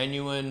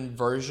non-genuine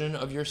version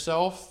of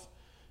yourself,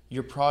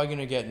 you're probably going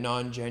to get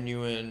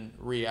non-genuine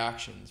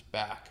reactions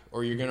back,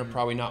 or you're going to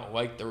probably not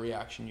like the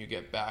reaction you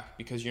get back,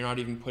 because you're not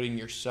even putting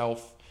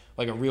yourself,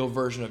 like a real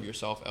version of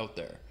yourself, out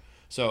there.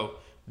 So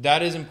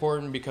that is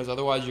important, because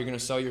otherwise you're going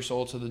to sell your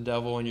soul to the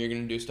devil, and you're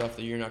going to do stuff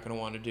that you're not going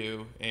to want to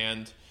do,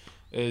 and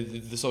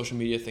the social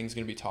media thing is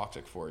going to be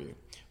toxic for you.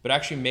 But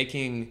actually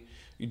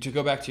to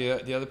go back to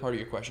the other part of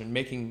your question,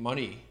 making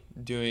money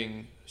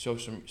doing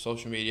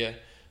social media,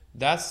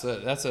 that's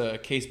a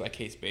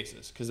case-by-case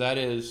basis, because that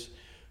is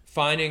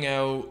finding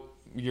out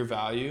your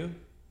value,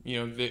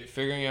 you know,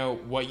 figuring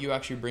out what you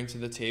actually bring to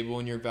the table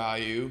and your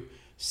value,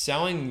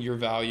 selling your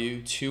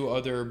value to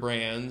other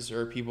brands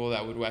or people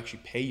that would actually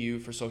pay you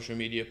for social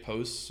media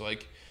posts,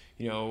 like,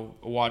 you know,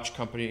 a watch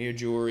company, a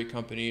jewelry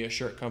company, a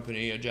shirt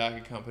company, a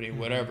jacket company,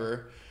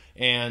 whatever.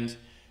 And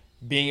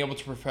being able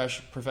to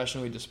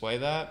professionally display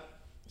that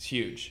is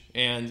huge.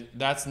 And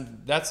that's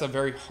a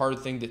very hard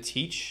thing to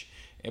teach,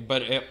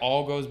 but it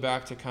all goes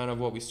back to kind of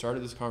what we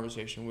started this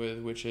conversation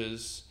with, which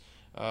is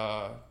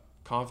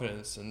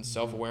confidence and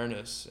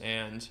self-awareness,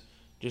 and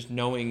just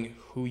knowing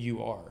who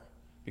you are.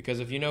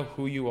 Because if you know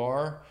who you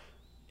are,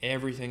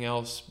 everything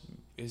else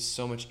is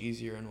so much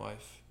easier in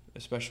life,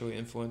 especially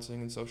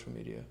influencing in social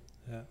media.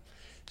 Yeah.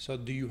 So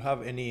do you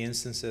have any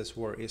instances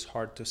where it's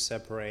hard to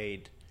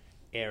separate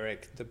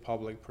Eric, the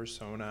public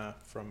persona,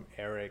 from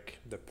Eric,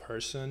 the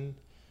person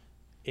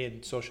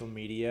in social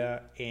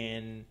media?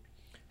 And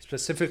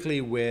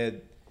specifically with,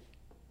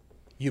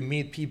 you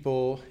meet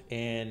people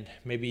and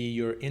maybe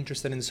you're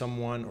interested in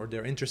someone or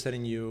they're interested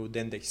in you,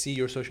 then they see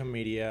your social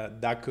media,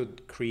 that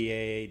could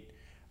create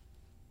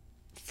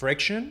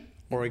friction,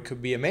 or it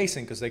could be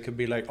amazing because they could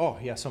be like, oh,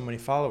 he has so many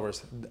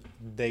followers.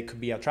 They could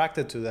be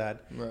attracted to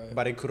that. Right.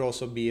 But it could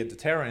also be a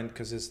deterrent,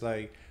 because it's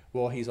like,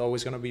 well, he's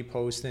always going to be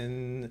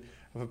posting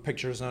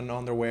pictures on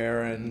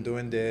underwear and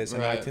doing this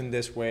and acting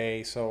this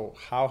way. So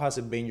how has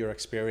it been your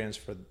experience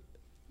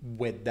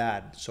with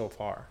that so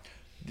far?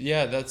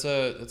 Yeah, that's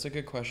a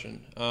good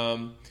question.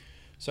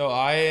 So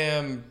I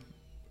am,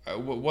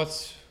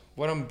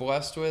 what I'm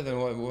blessed with, and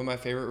what my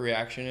favorite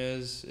reaction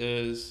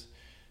is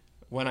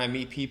when I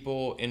meet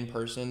people in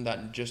person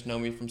that just know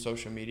me from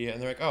social media,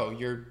 and they're like, oh,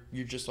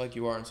 you're just like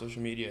you are on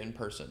social media in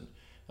person.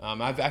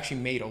 I've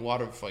actually made a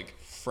lot of like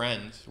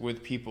friends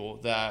with people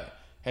that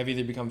have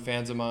either become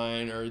fans of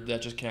mine or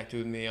that just connected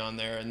with me on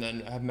there, and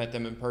then have met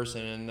them in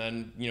person, and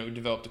then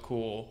developed a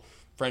cool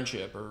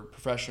friendship or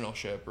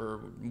professionalship or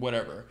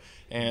whatever.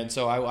 And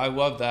so I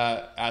love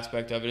that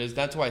aspect of it.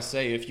 That's why I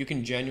say, if you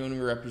can genuinely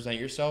represent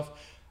yourself,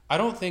 I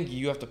don't think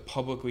you have to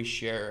publicly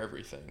share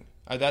everything.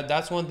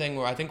 That's one thing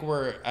where I think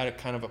we're at a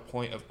kind of a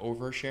point of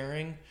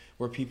oversharing,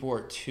 where people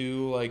are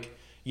too like,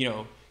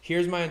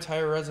 here's my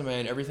entire resume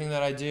and everything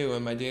that I do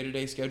and my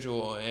day-to-day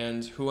schedule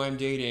and who I'm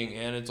dating,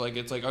 and it's like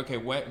okay,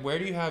 where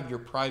do you have your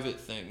private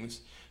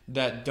things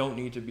that don't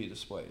need to be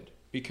displayed?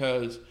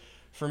 Because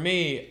for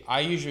me,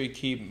 I usually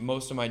keep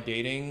most of my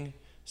dating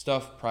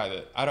stuff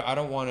private. I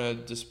don't want to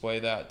display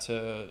that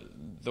to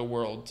the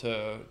world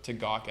to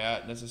gawk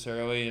at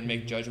necessarily and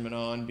make judgment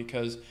on,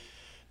 because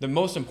the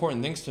most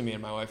important things to me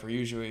in my life are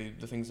usually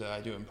the things that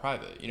I do in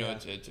private.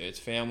 It's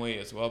family,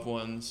 it's loved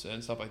ones,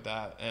 and stuff like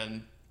that.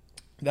 And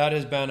that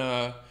has been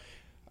I'm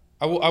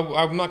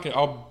not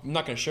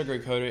gonna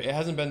sugarcoat it. It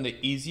hasn't been the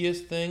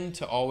easiest thing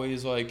to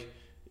always like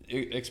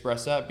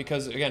express that,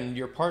 because again,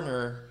 your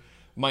partner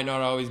might not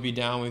always be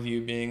down with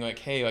you being like,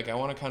 hey, like I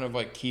want to kind of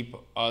like keep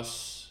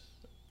us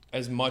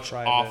as much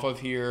private off of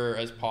here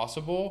as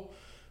possible.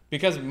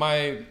 Because the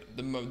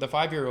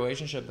 5-year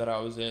relationship that I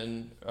was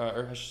in,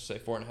 or I should say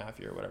 4.5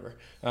 year, whatever,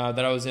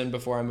 that I was in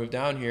before I moved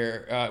down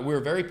here, we were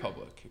very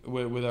public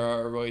with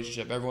our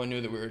relationship. Everyone knew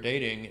that we were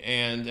dating,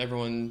 and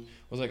everyone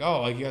was like,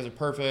 oh, like you guys are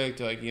perfect.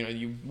 Like,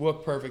 you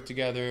look perfect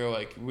together.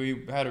 Like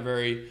we had a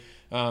very,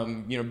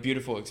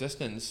 beautiful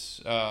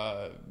existence,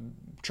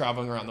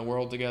 traveling around the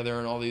world together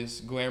and all these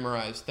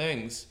glamorized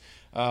things.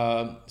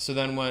 So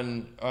then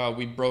when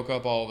we broke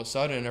up all of a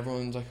sudden,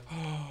 everyone's like,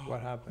 oh,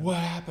 what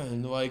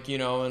happened? Like,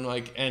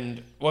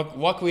 and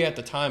luckily at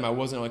the time I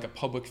wasn't like a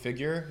public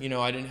figure.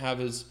 I didn't have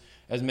as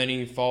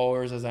many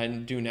followers as I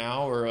do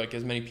now, or like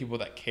as many people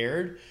that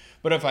cared.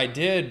 But if I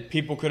did,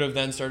 people could have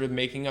then started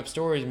making up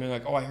stories and being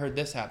like, oh, I heard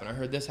this happen.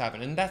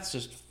 And that's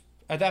just,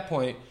 at that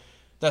point,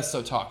 that's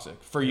so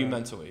toxic for you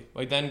mentally.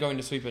 Like then going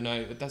to sleep at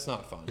night, that's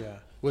not fun. Yeah.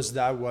 Was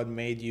that what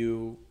made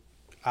you,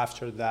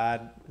 after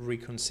that,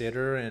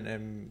 reconsider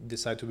and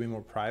decide to be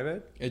more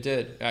private? It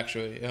did,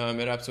 actually.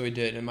 It absolutely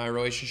did. And my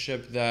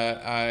relationship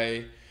that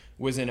I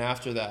was in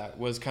after that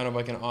was kind of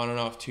like an on and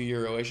off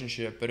 2-year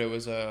relationship, but it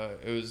was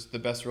the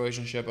best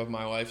relationship of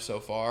my life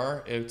so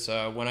far. It's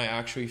when I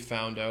actually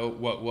found out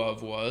what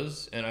love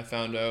was, and I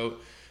found out,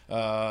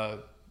 I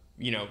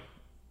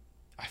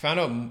found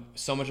out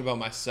so much about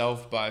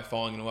myself by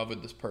falling in love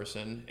with this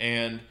person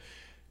and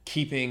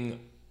keeping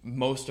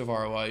most of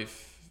our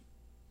life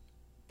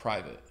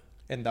private.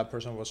 And that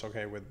person was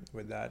okay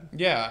with that?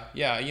 Yeah.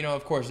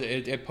 Of course,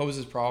 it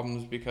poses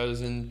problems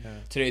because in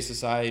today's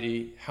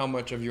society, how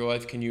much of your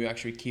life can you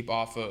actually keep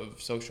off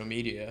of social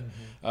media?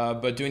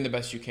 But doing the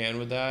best you can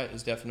with that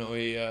is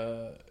definitely,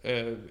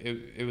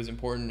 it was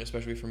important,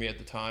 especially for me at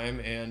the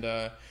time. And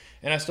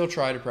I still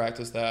try to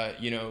practice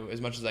that, as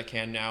much as I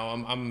can now.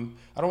 I don't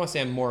want to say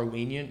I'm more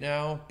lenient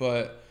now,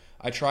 but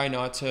I try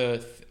not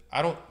to,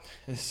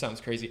 this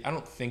sounds crazy, I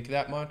don't think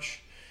that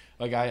much.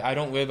 Like I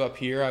don't live up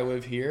here, I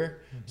live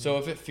here. So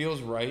if it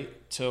feels right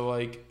to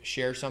like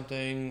share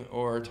something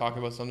or talk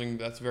about something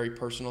that's very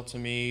personal to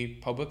me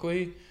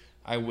publicly,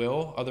 I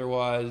will.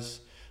 Otherwise,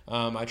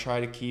 I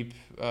try to keep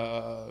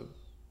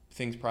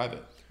things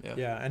private.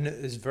 Yeah, and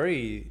it's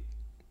very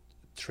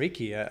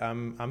tricky.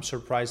 I'm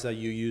surprised that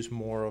you use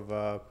more of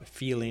a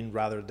feeling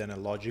rather than a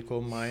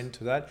logical mind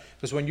to that.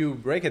 Because when you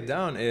break it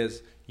down,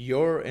 is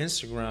your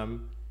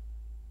Instagram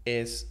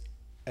is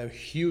a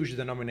huge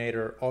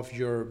denominator of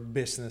your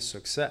business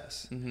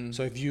success.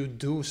 So if you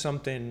do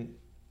something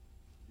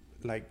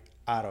like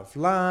out of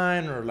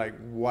line or like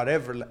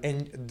whatever,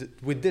 and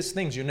with these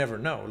things you never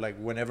know, like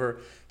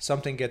whenever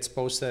something gets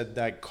posted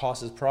that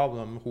causes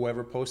problem,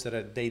 whoever posted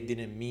it, they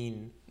didn't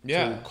mean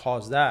to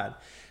cause that.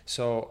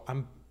 So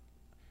I'm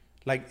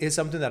like, it's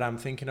something that I'm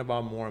thinking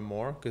about more and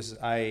more, because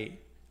I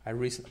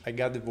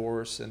got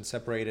divorced and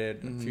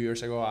separated a few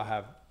years ago. I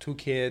have 2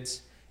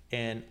 kids,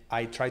 and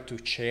I try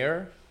to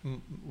share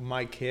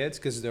my kids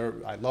because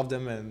I love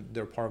them and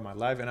they're part of my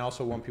life, and I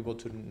also want people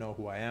to know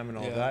who I am and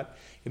all of that.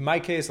 In my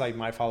case, like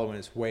my following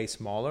is way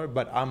smaller,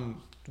 but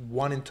I'm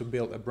wanting to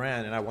build a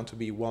brand and I want to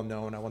be well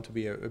known. I want to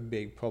be a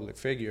big public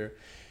figure,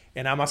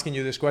 and I'm asking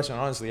you this question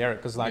honestly, Eric,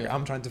 because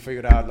I'm trying to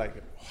figure out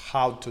like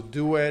how to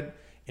do it.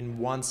 In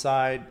one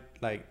side,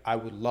 like I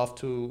would love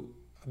to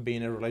be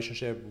in a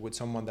relationship with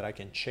someone that I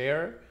can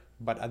share,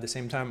 but at the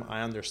same time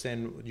I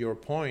understand your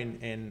point,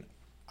 and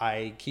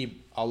I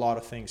keep a lot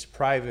of things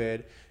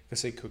private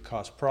because it could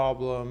cause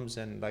problems.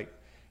 And like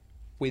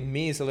with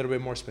me, it's a little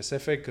bit more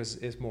specific because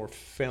it's more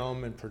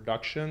film and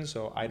production,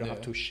 so I don't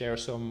have to share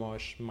so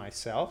much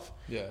myself.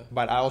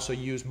 But I also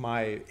use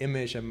my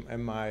image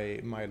and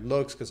my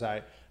looks because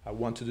I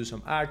want to do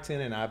some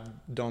acting, and I've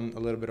done a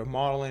little bit of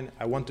modeling.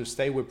 I want to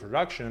stay with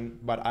production,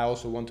 but I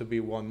also want to be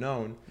well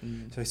known.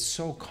 So it's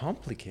so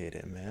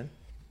complicated, man.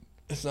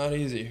 It's not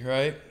easy,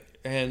 right?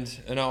 And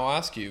I'll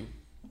ask you,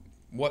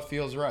 what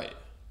feels right?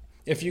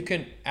 If you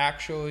can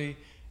actually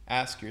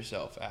ask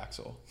yourself,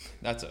 Axel,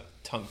 that's a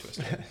tongue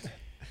twister.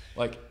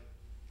 Like,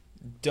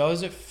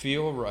 does it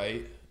feel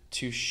right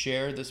to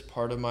share this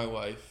part of my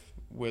life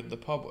with the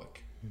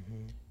public?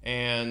 Mm-hmm.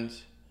 And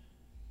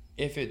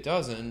if it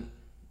doesn't,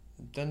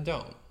 then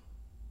don't.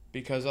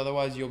 Because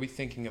otherwise you'll be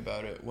thinking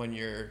about it when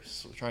you're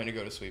trying to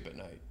go to sleep at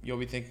night. You'll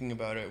be thinking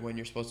about it when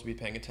you're supposed to be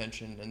paying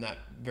attention in that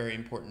very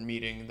important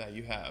meeting that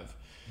you have.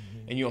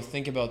 Mm-hmm. And you'll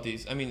think about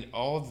these. I mean, a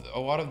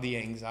lot of the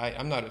anxiety,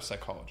 I'm not a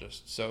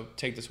psychologist, so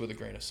take this with a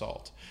grain of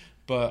salt.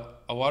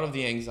 But a lot of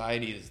the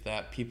anxieties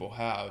that people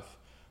have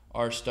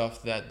are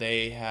stuff that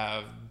they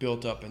have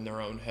built up in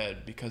their own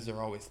head because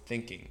they're always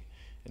thinking.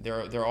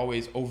 They're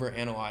always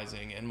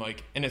overanalyzing,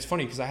 and it's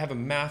funny because I have a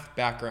math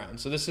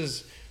background. So this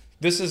is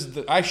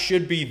I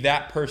should be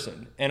that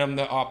person, and I'm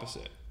the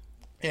opposite.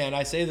 And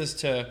I say this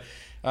to,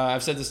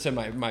 I've said this to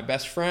my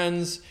best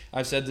friends.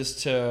 I've said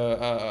this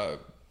to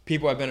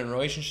people I've been in a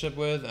relationship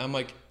with. I'm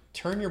like,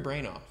 turn your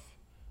brain off.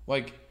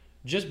 Like,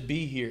 just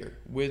be here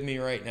with me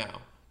right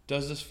now.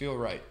 Does this feel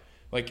right?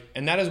 Like,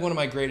 and that is one of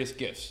my greatest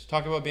gifts.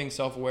 Talk about being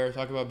self-aware.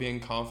 Talk about being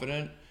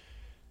confident.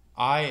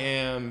 I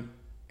am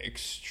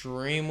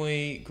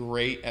extremely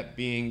great at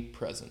being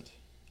present.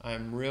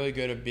 I'm really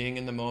good at being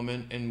in the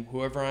moment, and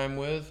whoever I'm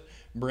with,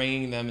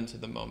 bringing them into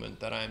the moment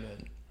that I'm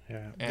in.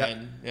 Yeah.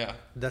 And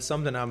that's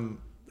something I'm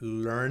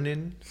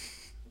learning.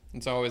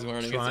 It's always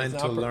learning. Trying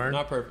it's to learn.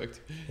 Not perfect.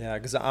 Yeah,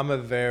 because I'm a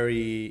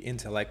very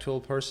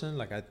intellectual person.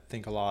 Like, I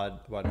think a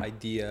lot about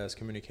ideas,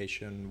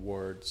 communication,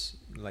 words.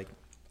 Like,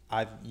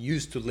 I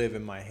used to live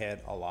in my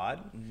head a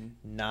lot. Mm-hmm.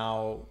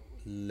 Now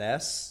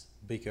less,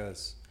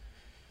 because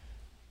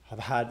I've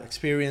had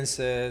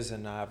experiences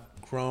and I've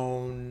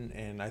grown,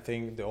 and I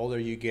think the older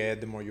you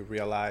get, the more you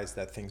realize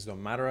that things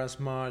don't matter as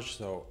much.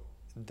 So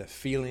the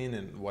feeling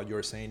and what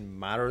you're saying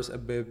matters a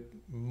bit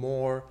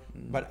more.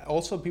 But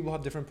also, people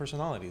have different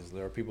personalities.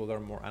 There are people that are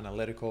more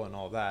analytical and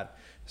all that.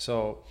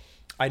 So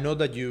I know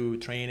that you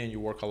train and you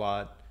work a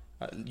lot.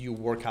 You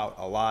work out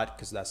a lot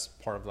because that's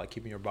part of like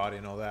keeping your body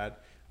and all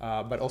that.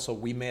 But also,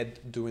 we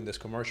met doing this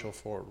commercial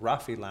for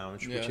Rafi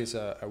Lounge, which is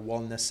a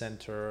wellness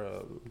center,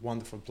 a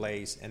wonderful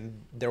place.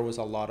 And there was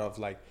a lot of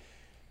like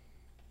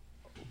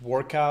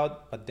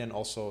workout, but then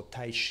also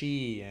Tai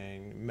Chi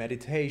and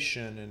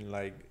meditation and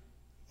like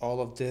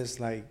all of this,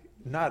 like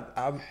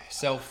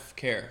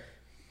self-care,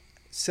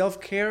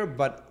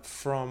 but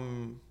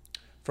from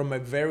a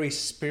very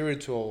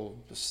spiritual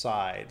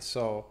side.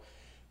 So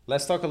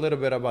let's talk a little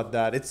bit about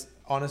that. It's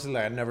honestly,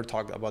 like, I never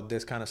talked about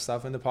this kind of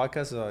stuff in the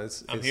podcast, so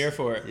I'm here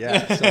for it.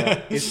 Yeah,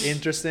 so it's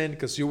interesting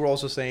because you were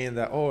also saying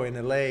that, in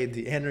LA,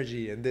 the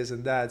energy and this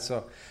and that.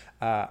 So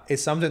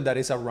it's something that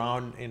is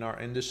around in our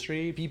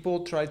industry.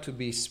 People try to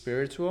be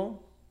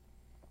spiritual,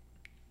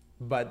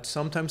 but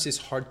sometimes it's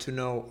hard to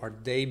know, are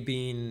they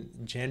being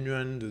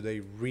genuine? Do they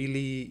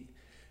really,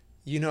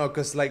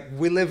 because like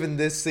we live in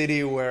this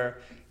city where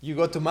you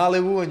go to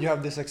Malibu and you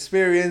have this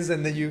experience,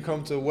 and then you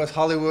come to West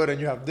Hollywood and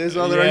you have this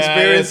other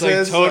experiences.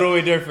 It's like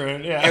totally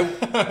different.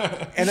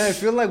 Yeah. And I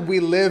feel like we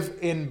live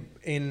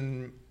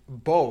in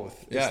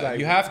both. Yeah, it's like,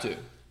 you have to.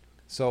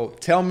 So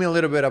tell me a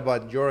little bit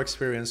about your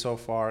experience so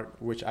far,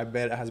 which I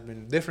bet has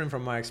been different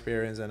from my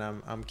experience, and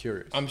I'm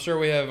curious. I'm sure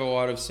we have a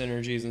lot of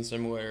synergies and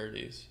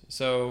similarities.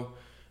 So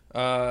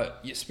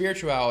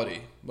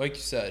spirituality, like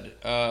you said,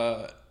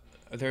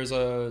 there's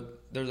a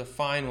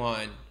fine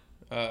line.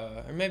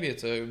 Or maybe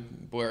it's a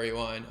blurry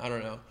line, I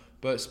don't know.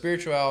 But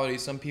spirituality,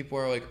 some people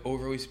are like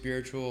overly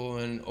spiritual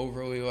and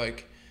overly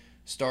like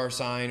star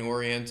sign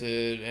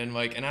oriented, and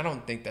I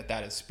don't think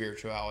that is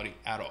spirituality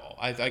at all.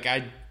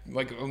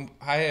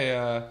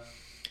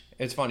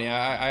 It's funny.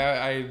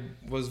 I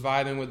was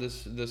vibing with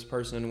this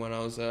person when I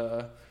was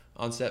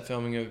on set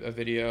filming a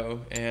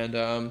video,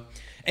 and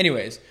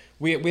anyways,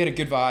 we had a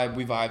good vibe.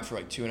 We vibed for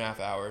like 2.5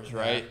 hours,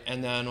 right? Yeah.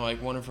 And then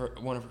like one of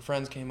her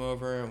friends came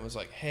over and was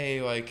like,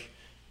 "Hey, like,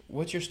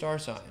 what's your star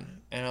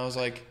sign?" And I was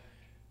like,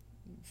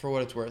 for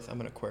what it's worth,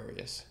 I'm an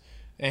Aquarius.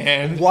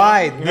 And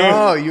why?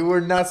 No, you were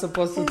not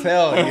supposed to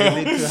tell.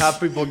 You need to have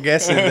people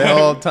guessing the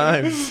whole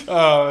time.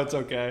 Oh, it's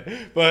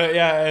okay. But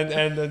yeah,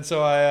 and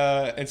so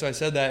I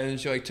said that, and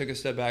she like took a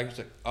step back. She's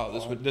like,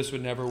 "Oh, this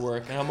would never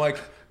work." And I'm like,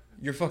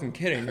 "You're fucking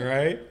kidding,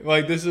 right?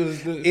 Like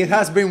it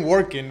has been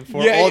working for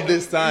all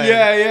this time."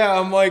 Yeah.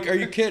 I'm like, "Are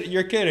you kidding?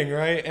 You're kidding,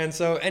 right?" And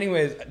so,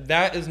 anyways,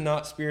 that is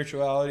not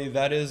spirituality.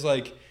 That is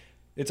like,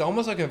 it's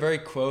almost like a very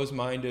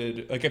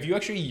closed-minded. Like if you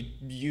actually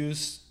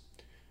use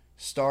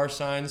star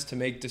signs to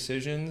make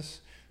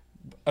decisions,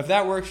 if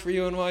that works for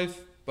you in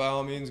life, by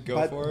all means,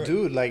 go for it.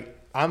 Dude, like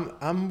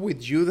I'm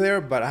with you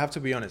there, but I have to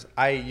be honest.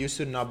 I used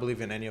to not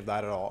believe in any of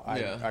that at all.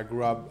 I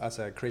grew up as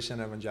a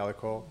Christian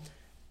evangelical.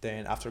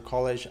 Then after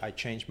college, I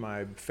changed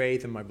my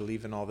faith and my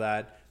belief and all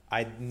that.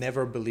 I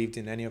never believed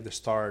in any of the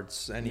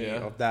stars,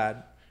 of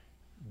that.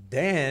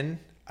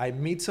 Then I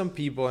meet some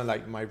people, and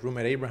like my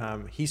roommate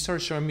Abraham, he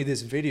starts showing me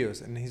these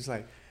videos, and he's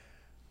like,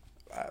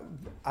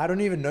 I don't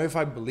even know if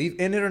I believe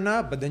in it or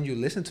not, but then you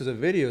listen to the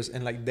videos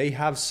and like they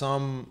have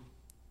some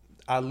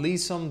at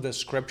least some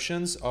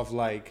descriptions of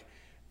like,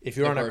 if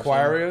you're The an person.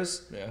 Aquarius,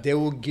 Yeah. they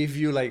will give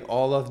you like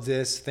all of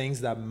these things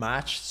that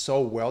match so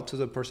well to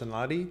the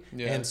personality.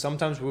 Yeah. And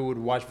sometimes we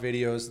would watch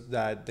videos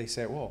that they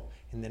say, well,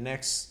 in the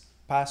next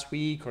past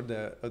week or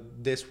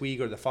this week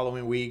or the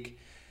following week,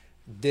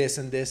 this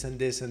and this and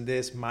this and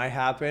this might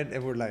happen.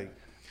 And we're like,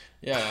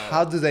 Yeah.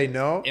 how do they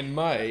know? It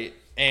might,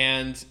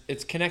 and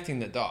it's connecting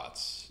the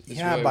dots. It's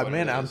Yeah, really but what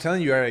man, it I'm is.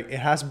 telling you, Eric, it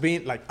has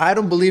been like, I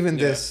don't believe in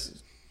Yeah. this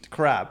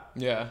crap.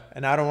 Yeah.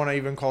 And I don't want to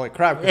even call it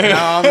crap. 'Cause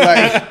now I'm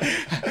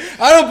like,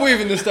 I don't believe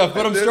in this stuff,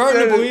 but I'm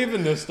starting to believe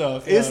in this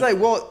stuff. it's Yeah. like,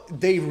 well,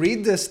 they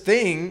read this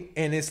thing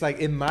and it's like,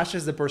 it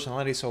matches the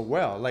personality so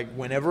well. Like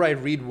whenever I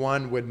read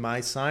one with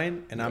my sign,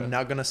 and Yeah. I'm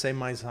not going to say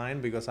my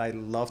sign because I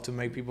love to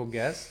make people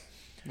guess.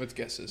 What's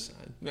guess's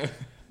sign?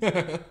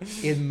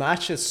 It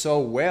matches so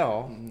well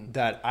Mm-hmm.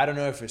 that I don't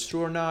know if it's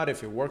true or not,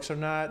 if it works or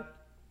not.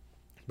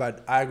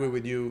 But I agree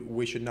with you.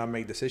 We should not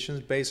make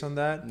decisions based on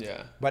that.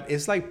 Yeah. But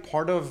it's like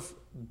part of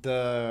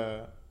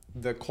the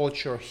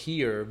culture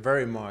here,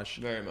 very much.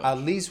 Very much. At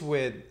least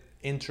with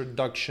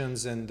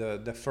introductions and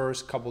the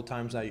first couple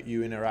times that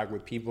you interact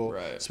with people,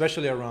 Right.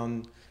 especially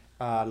around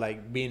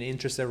like being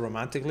interested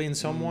romantically in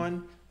someone.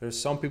 There's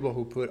some people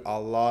who put a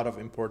lot of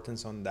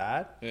importance on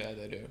that. Yeah,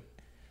 they do.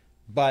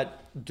 But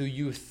do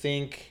you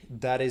think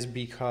that is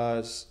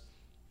because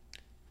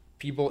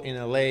people in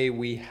LA,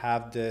 we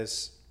have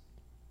this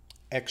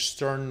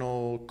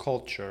external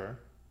culture,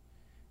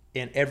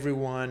 and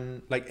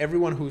everyone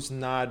who's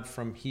not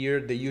from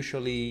here, they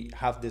usually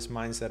have this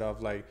mindset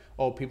of like,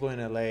 oh, people in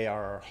LA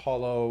are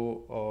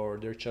hollow, or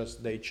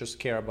they just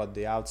care about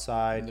the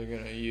outside. They're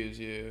gonna use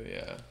you.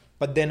 Yeah.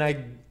 But then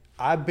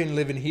I've been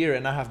living here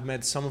and I have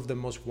met some of the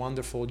most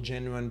wonderful,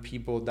 genuine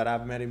people that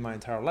I've met in my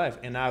entire life.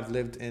 And I've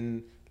lived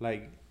in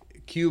like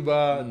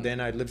Cuba, then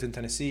I lived in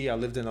Tennessee, I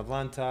lived in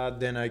Atlanta,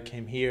 then I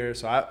came here.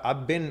 So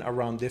I've been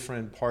around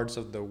different parts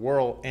of the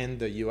world and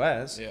the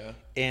US. Yeah.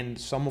 And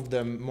some of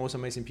the most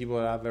amazing people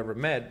that I've ever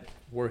met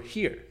were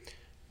here.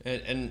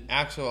 And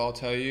Axel, I'll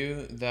tell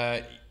you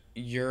that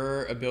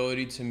your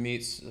ability to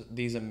meet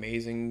these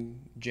amazing,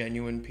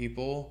 genuine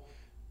people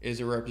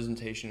is a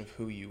representation of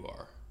who you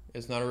are.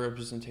 It's not a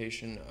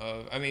representation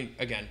of, I mean,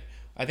 again,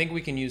 I think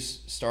we can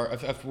use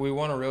if we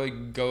want to really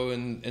go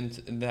in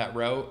that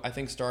route, I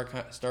think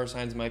star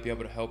signs might be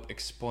able to help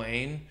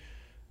explain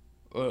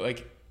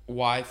like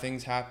why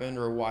things happen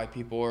or why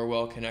people are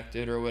well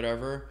connected or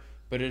whatever,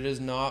 but it is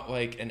not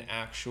like an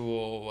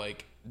actual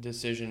like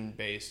decision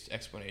based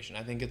explanation.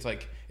 I think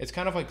it's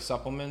kind of like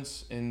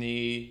supplements in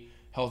the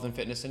health and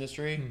fitness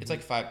industry. Mm-hmm. It's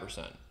like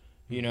 5%,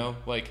 you know,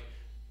 like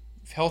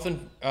health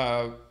and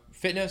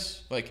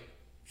fitness, like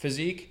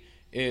physique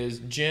is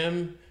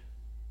gym,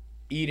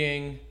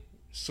 eating,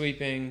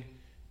 sleeping,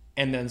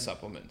 and then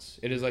supplements.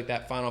 It is like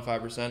that final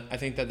 5%. I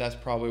think that's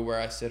probably where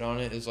I sit on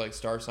it, is like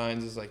star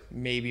signs is like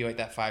maybe like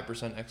that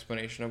 5%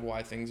 explanation of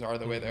why things are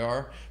the way they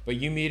are. But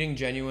you meeting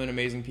genuine,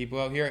 amazing people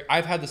out here,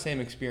 I've had the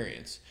same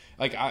experience.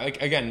 Like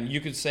again,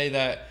 you could say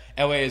that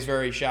LA is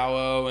very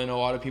shallow and a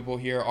lot of people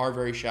here are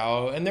very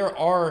shallow. And there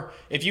are,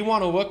 if you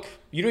want to look,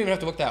 you don't even have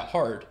to look that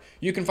hard.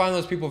 You can find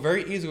those people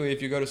very easily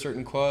if you go to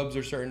certain clubs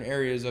or certain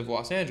areas of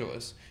Los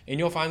Angeles. And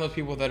you'll find those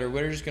people that are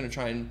literally just going to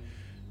try and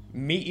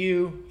meet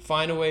you,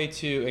 find a way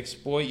to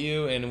exploit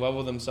you and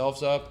level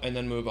themselves up, and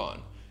then move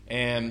on.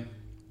 And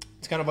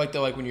it's kind of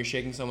like when you're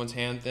shaking someone's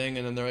hand thing,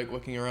 and then they're like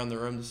looking around the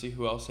room to see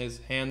who else's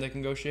hand they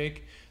can go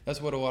shake.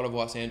 That's what a lot of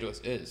Los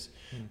Angeles is.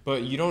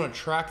 But you don't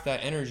attract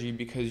that energy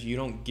because you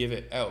don't give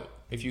it out.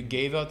 If you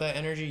gave out that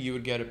energy, you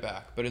would get it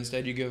back. But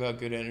instead, you give out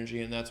good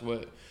energy, and that's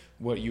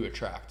what you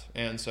attract.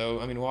 And so,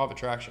 I mean, law of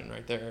attraction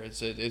right there.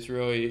 It's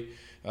really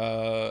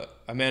a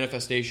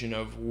manifestation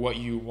of what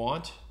you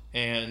want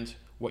and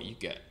what you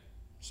get.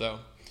 So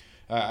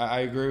I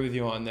agree with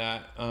you on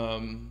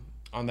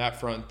that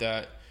front,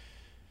 that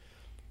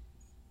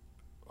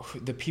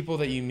the people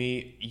that you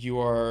meet, you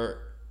are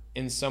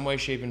in some way,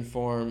 shape, and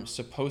form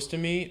supposed to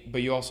meet,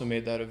 but you also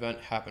made that event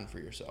happen for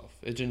yourself.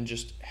 It didn't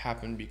just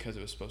happen because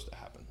it was supposed to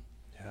happen.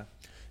 Yeah.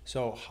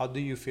 So how do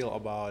you feel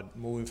about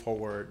moving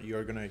forward?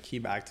 You're going to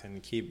keep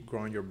acting, keep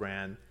growing your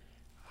brand.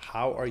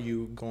 How are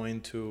you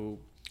going to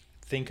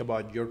think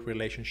about your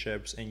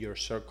relationships and your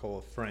circle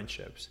of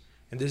friendships?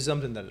 And this is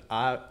something that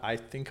I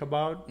think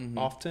about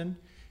often,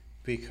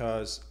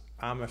 because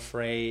I'm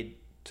afraid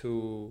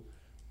to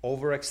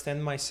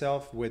overextend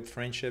myself with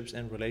friendships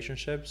and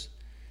relationships.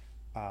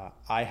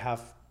 I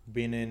have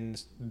been in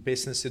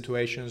business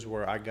situations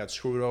where I got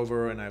screwed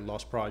over and I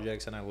lost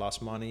projects and I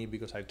lost money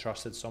because I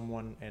trusted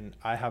someone, and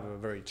I have a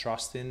very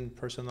trusting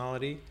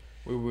personality.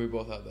 We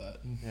both have that.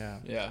 Yeah.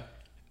 Yeah.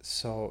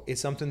 So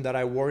it's something that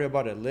I worry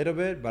about a little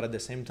bit, but at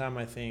the same time,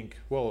 I think,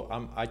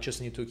 well, I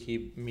just need to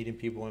keep meeting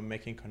people and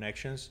making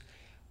connections.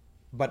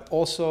 But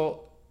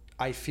also,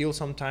 I feel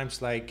sometimes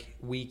like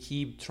we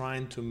keep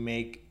trying to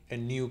make a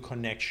new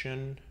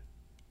connection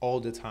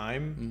all the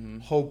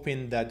time,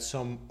 hoping that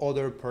some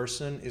other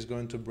person is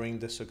going to bring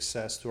the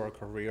success to our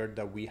career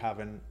that we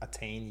haven't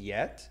attained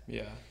yet.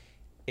 Yeah.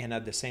 And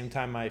at the same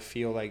time, I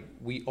feel like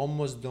we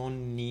almost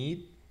don't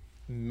need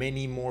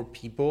many more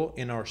people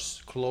in our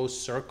close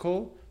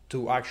circle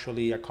to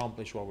actually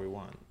accomplish what we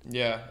want.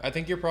 Yeah, I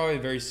think you're probably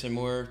very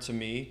similar to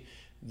me,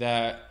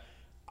 that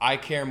I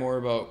care more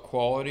about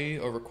quality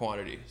over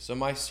quantity. So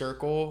my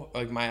circle,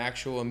 like my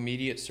actual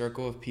immediate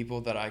circle of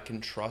people that I can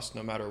trust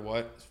no matter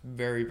what, is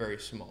very, very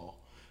small.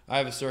 I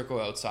have a circle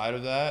outside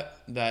of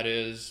that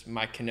is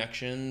my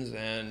connections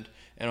and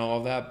all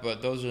of that,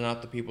 but those are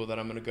not the people that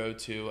I'm going to go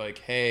to like,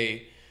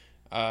 hey,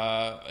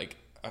 like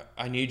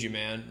I need you,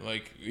 man.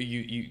 Like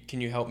you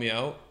can you help me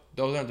out?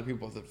 Those aren't the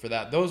people for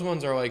that. Those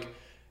ones are like,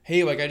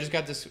 hey, like I just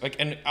got this, like,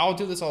 and I'll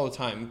do this all the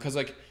time because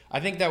like I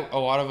think that a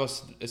lot of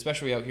us,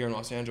 especially out here in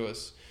Los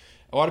Angeles,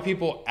 a lot of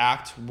people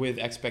act with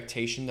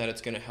expectation that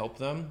it's going to help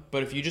them.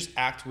 But if you just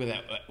act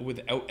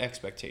without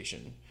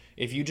expectation,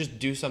 if you just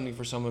do something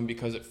for someone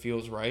because it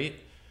feels right,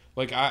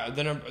 like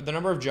the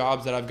number of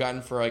jobs that I've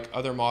gotten for like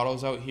other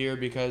models out here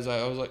because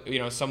I was like, you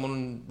know,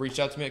 someone reached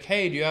out to me like,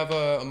 hey, do you have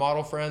a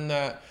model friend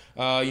that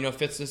you know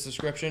fits this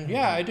description? Mm-hmm.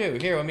 Yeah, I do.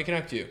 Here, let me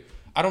connect you.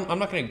 I'm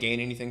not going to gain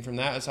anything from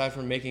that aside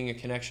from making a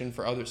connection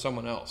for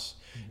someone else.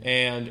 Mm-hmm.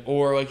 And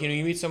or like, you know,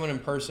 you meet someone in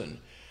person.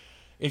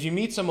 If you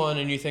meet someone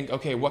and you think,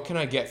 okay, what can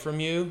I get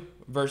from you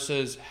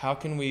versus how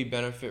can we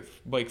benefit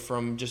like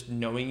from just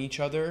knowing each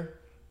other?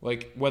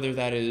 Like whether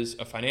that is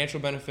a financial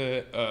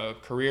benefit, a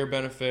career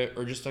benefit,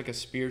 or just like a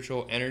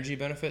spiritual energy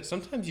benefit.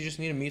 Sometimes you just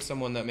need to meet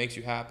someone that makes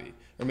you happy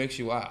or makes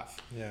you laugh.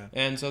 Yeah.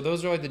 And so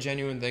those are like the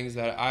genuine things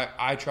that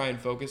I try and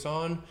focus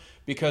on,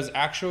 because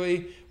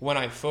actually when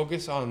I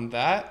focus on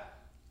that,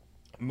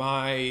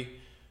 my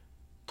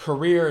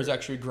career has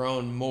actually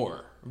grown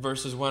more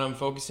versus when I'm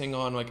focusing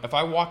on like, if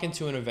I walk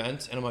into an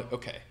event and I'm like,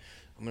 okay,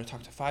 I'm going to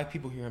talk to 5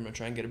 people here. I'm going to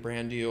try and get a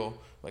brand deal.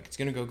 Like it's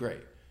going to go great.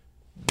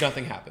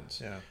 Nothing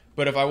happens. Yeah.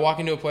 But if I walk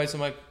into a place,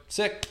 I'm like,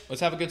 sick, let's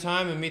have a good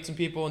time and meet some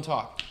people and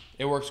talk.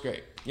 It works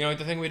great. You know, like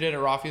the thing we did at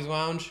Rafi's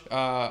Lounge.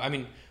 I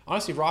mean,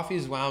 honestly,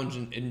 Rafi's Lounge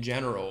in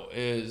general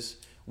is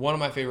one of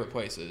my favorite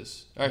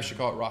places. I should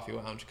call it Rafi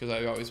Lounge because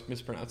I always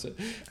mispronounce it.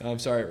 I'm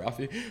sorry,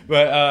 Rafi.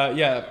 But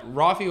yeah,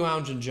 Rafi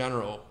Lounge in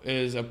general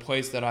is a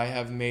place that I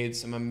have made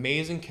some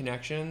amazing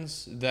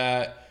connections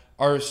that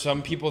are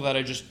some people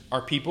that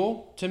are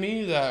people to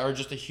me that are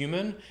just a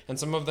human. And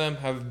some of them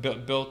have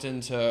built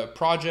into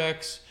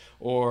projects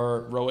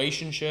or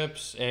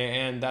relationships,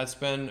 and that's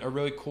been a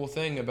really cool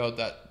thing about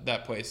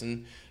that place.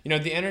 And you know,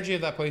 the energy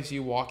of that place,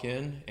 you walk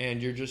in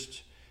and you're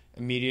just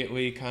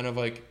immediately kind of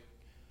like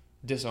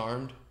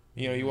disarmed.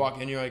 You know, you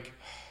walk in, you're like,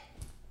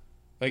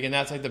 and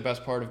that's like the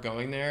best part of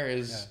going there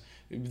is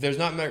there's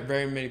not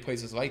very many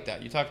places like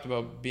that. You talked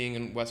about being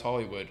in West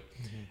Hollywood.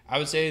 Mm-hmm. I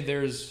would say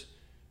there's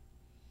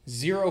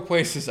 0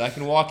 places I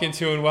can walk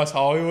into in West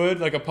Hollywood,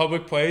 like a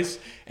public place,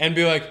 and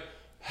be like,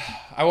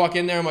 I walk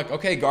in there, I'm like,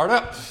 okay, guard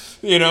up,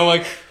 you know,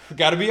 like,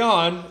 got to be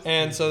on.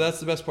 And so that's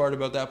the best part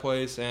about that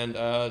place. And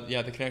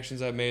yeah, the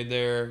connections I've made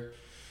there,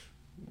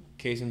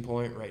 case in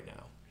point right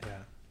now.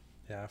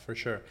 Yeah, for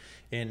sure.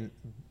 And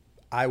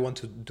I want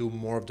to do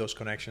more of those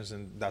connections,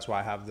 and that's why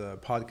I have the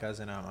podcast,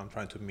 and I'm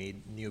trying to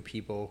meet new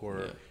people who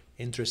are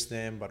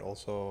interesting but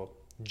also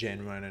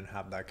genuine and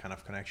have that kind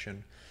of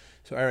connection.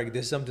 So Eric,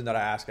 this is something that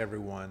I ask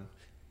everyone.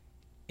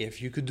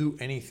 If you could do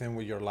anything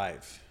with your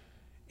life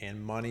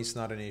and money's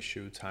not an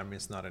issue, time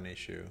is not an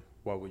issue,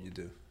 what would you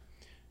do?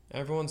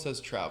 Everyone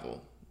says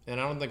travel, and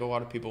I don't think a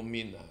lot of people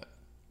mean that,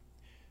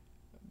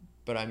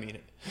 but I mean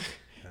it.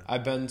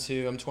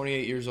 Yeah. I'm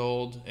 28 years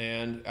old,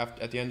 and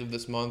at the end of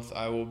this month,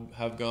 I will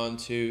have gone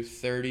to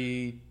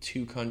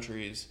 32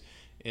 countries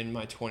in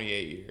my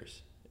 28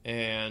 years,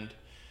 and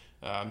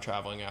I'm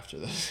traveling after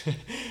this.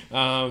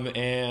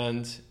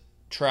 And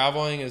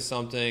traveling is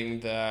something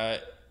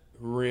that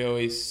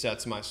really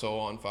sets my soul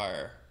on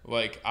fire.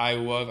 Like I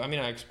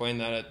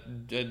explained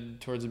that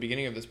towards the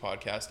beginning of this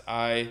podcast.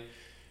 I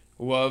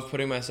love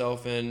putting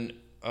myself in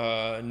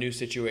new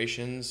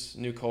situations,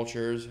 new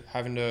cultures,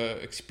 having to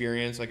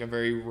experience like a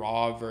very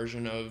raw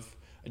version of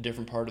a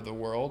different part of the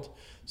world.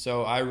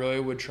 So I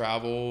really would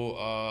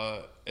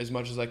travel as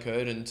much as I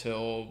could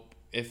until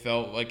it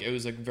felt like it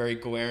was a very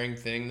glaring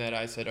thing that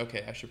I said,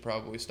 okay, I should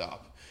probably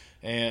stop.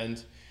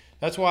 And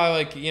that's why,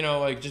 like, you know,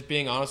 like just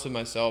being honest with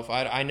myself,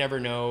 I never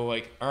know,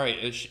 like, all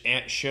right,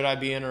 should I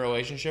be in a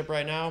relationship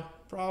right now?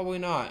 Probably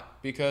not,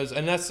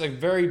 and that's a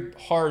very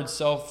hard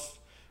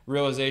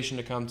self-realization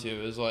to come to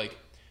is like,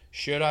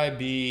 should I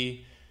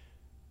be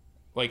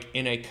like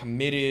in a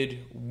committed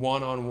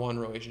one-on-one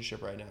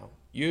relationship right now?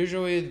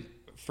 Usually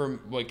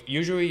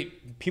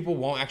people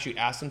won't actually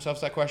ask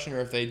themselves that question, or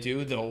if they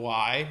do, they'll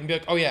lie and be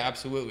like, oh yeah,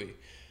 absolutely.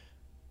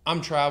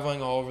 I'm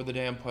traveling all over the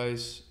damn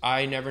place.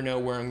 I never know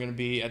where I'm going to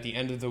be at the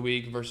end of the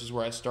week versus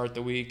where I start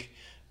the week.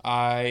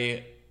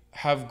 I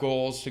have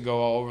goals to go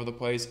all over the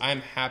place.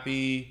 I'm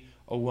happy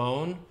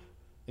alone.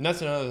 And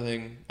that's another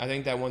thing. I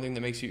think that one thing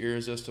that makes you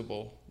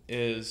irresistible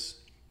is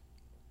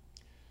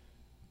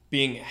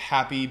being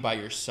happy by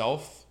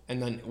yourself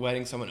and then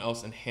letting someone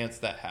else enhance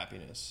that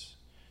happiness.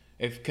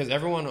 Because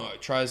everyone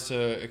tries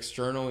to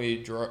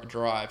externally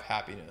drive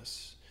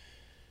happiness.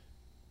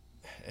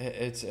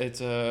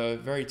 It's a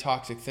very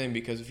toxic thing,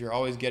 because if you're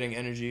always getting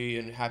energy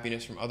and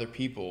happiness from other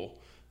people,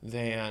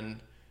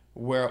 than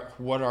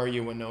what are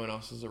you when no one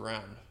else is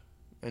around?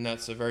 And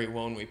that's a very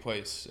lonely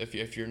place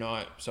if you're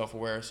not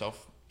self-aware,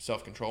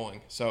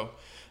 self-controlling. So,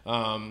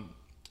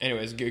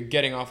 anyways,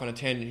 getting off on a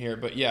tangent here,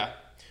 but yeah,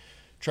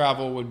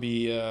 travel would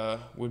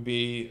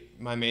be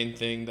my main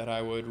thing that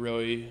I would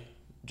really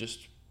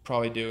just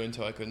probably do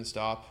until I couldn't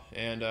stop.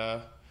 And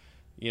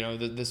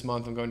this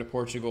month I'm going to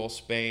Portugal,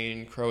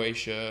 Spain,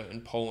 Croatia,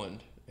 and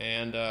Poland,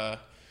 and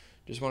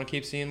just want to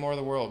keep seeing more of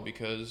the world,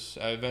 because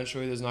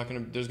eventually there's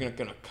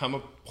gonna come a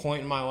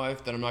point in my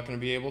life that I'm not gonna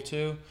be able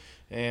to.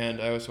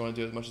 And I always want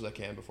to do as much as I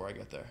can before I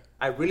get there.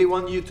 I really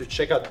want you to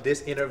check out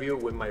this interview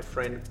with my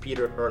friend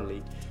Peter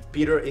Hurley.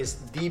 Peter is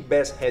the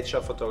best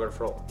headshot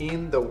photographer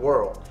in the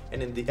world.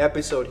 And in the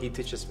episode, he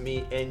teaches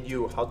me and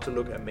you how to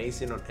look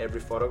amazing on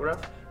every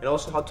photograph and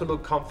also how to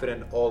look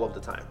confident all of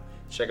the time.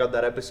 Check out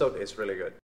that episode, it's really good.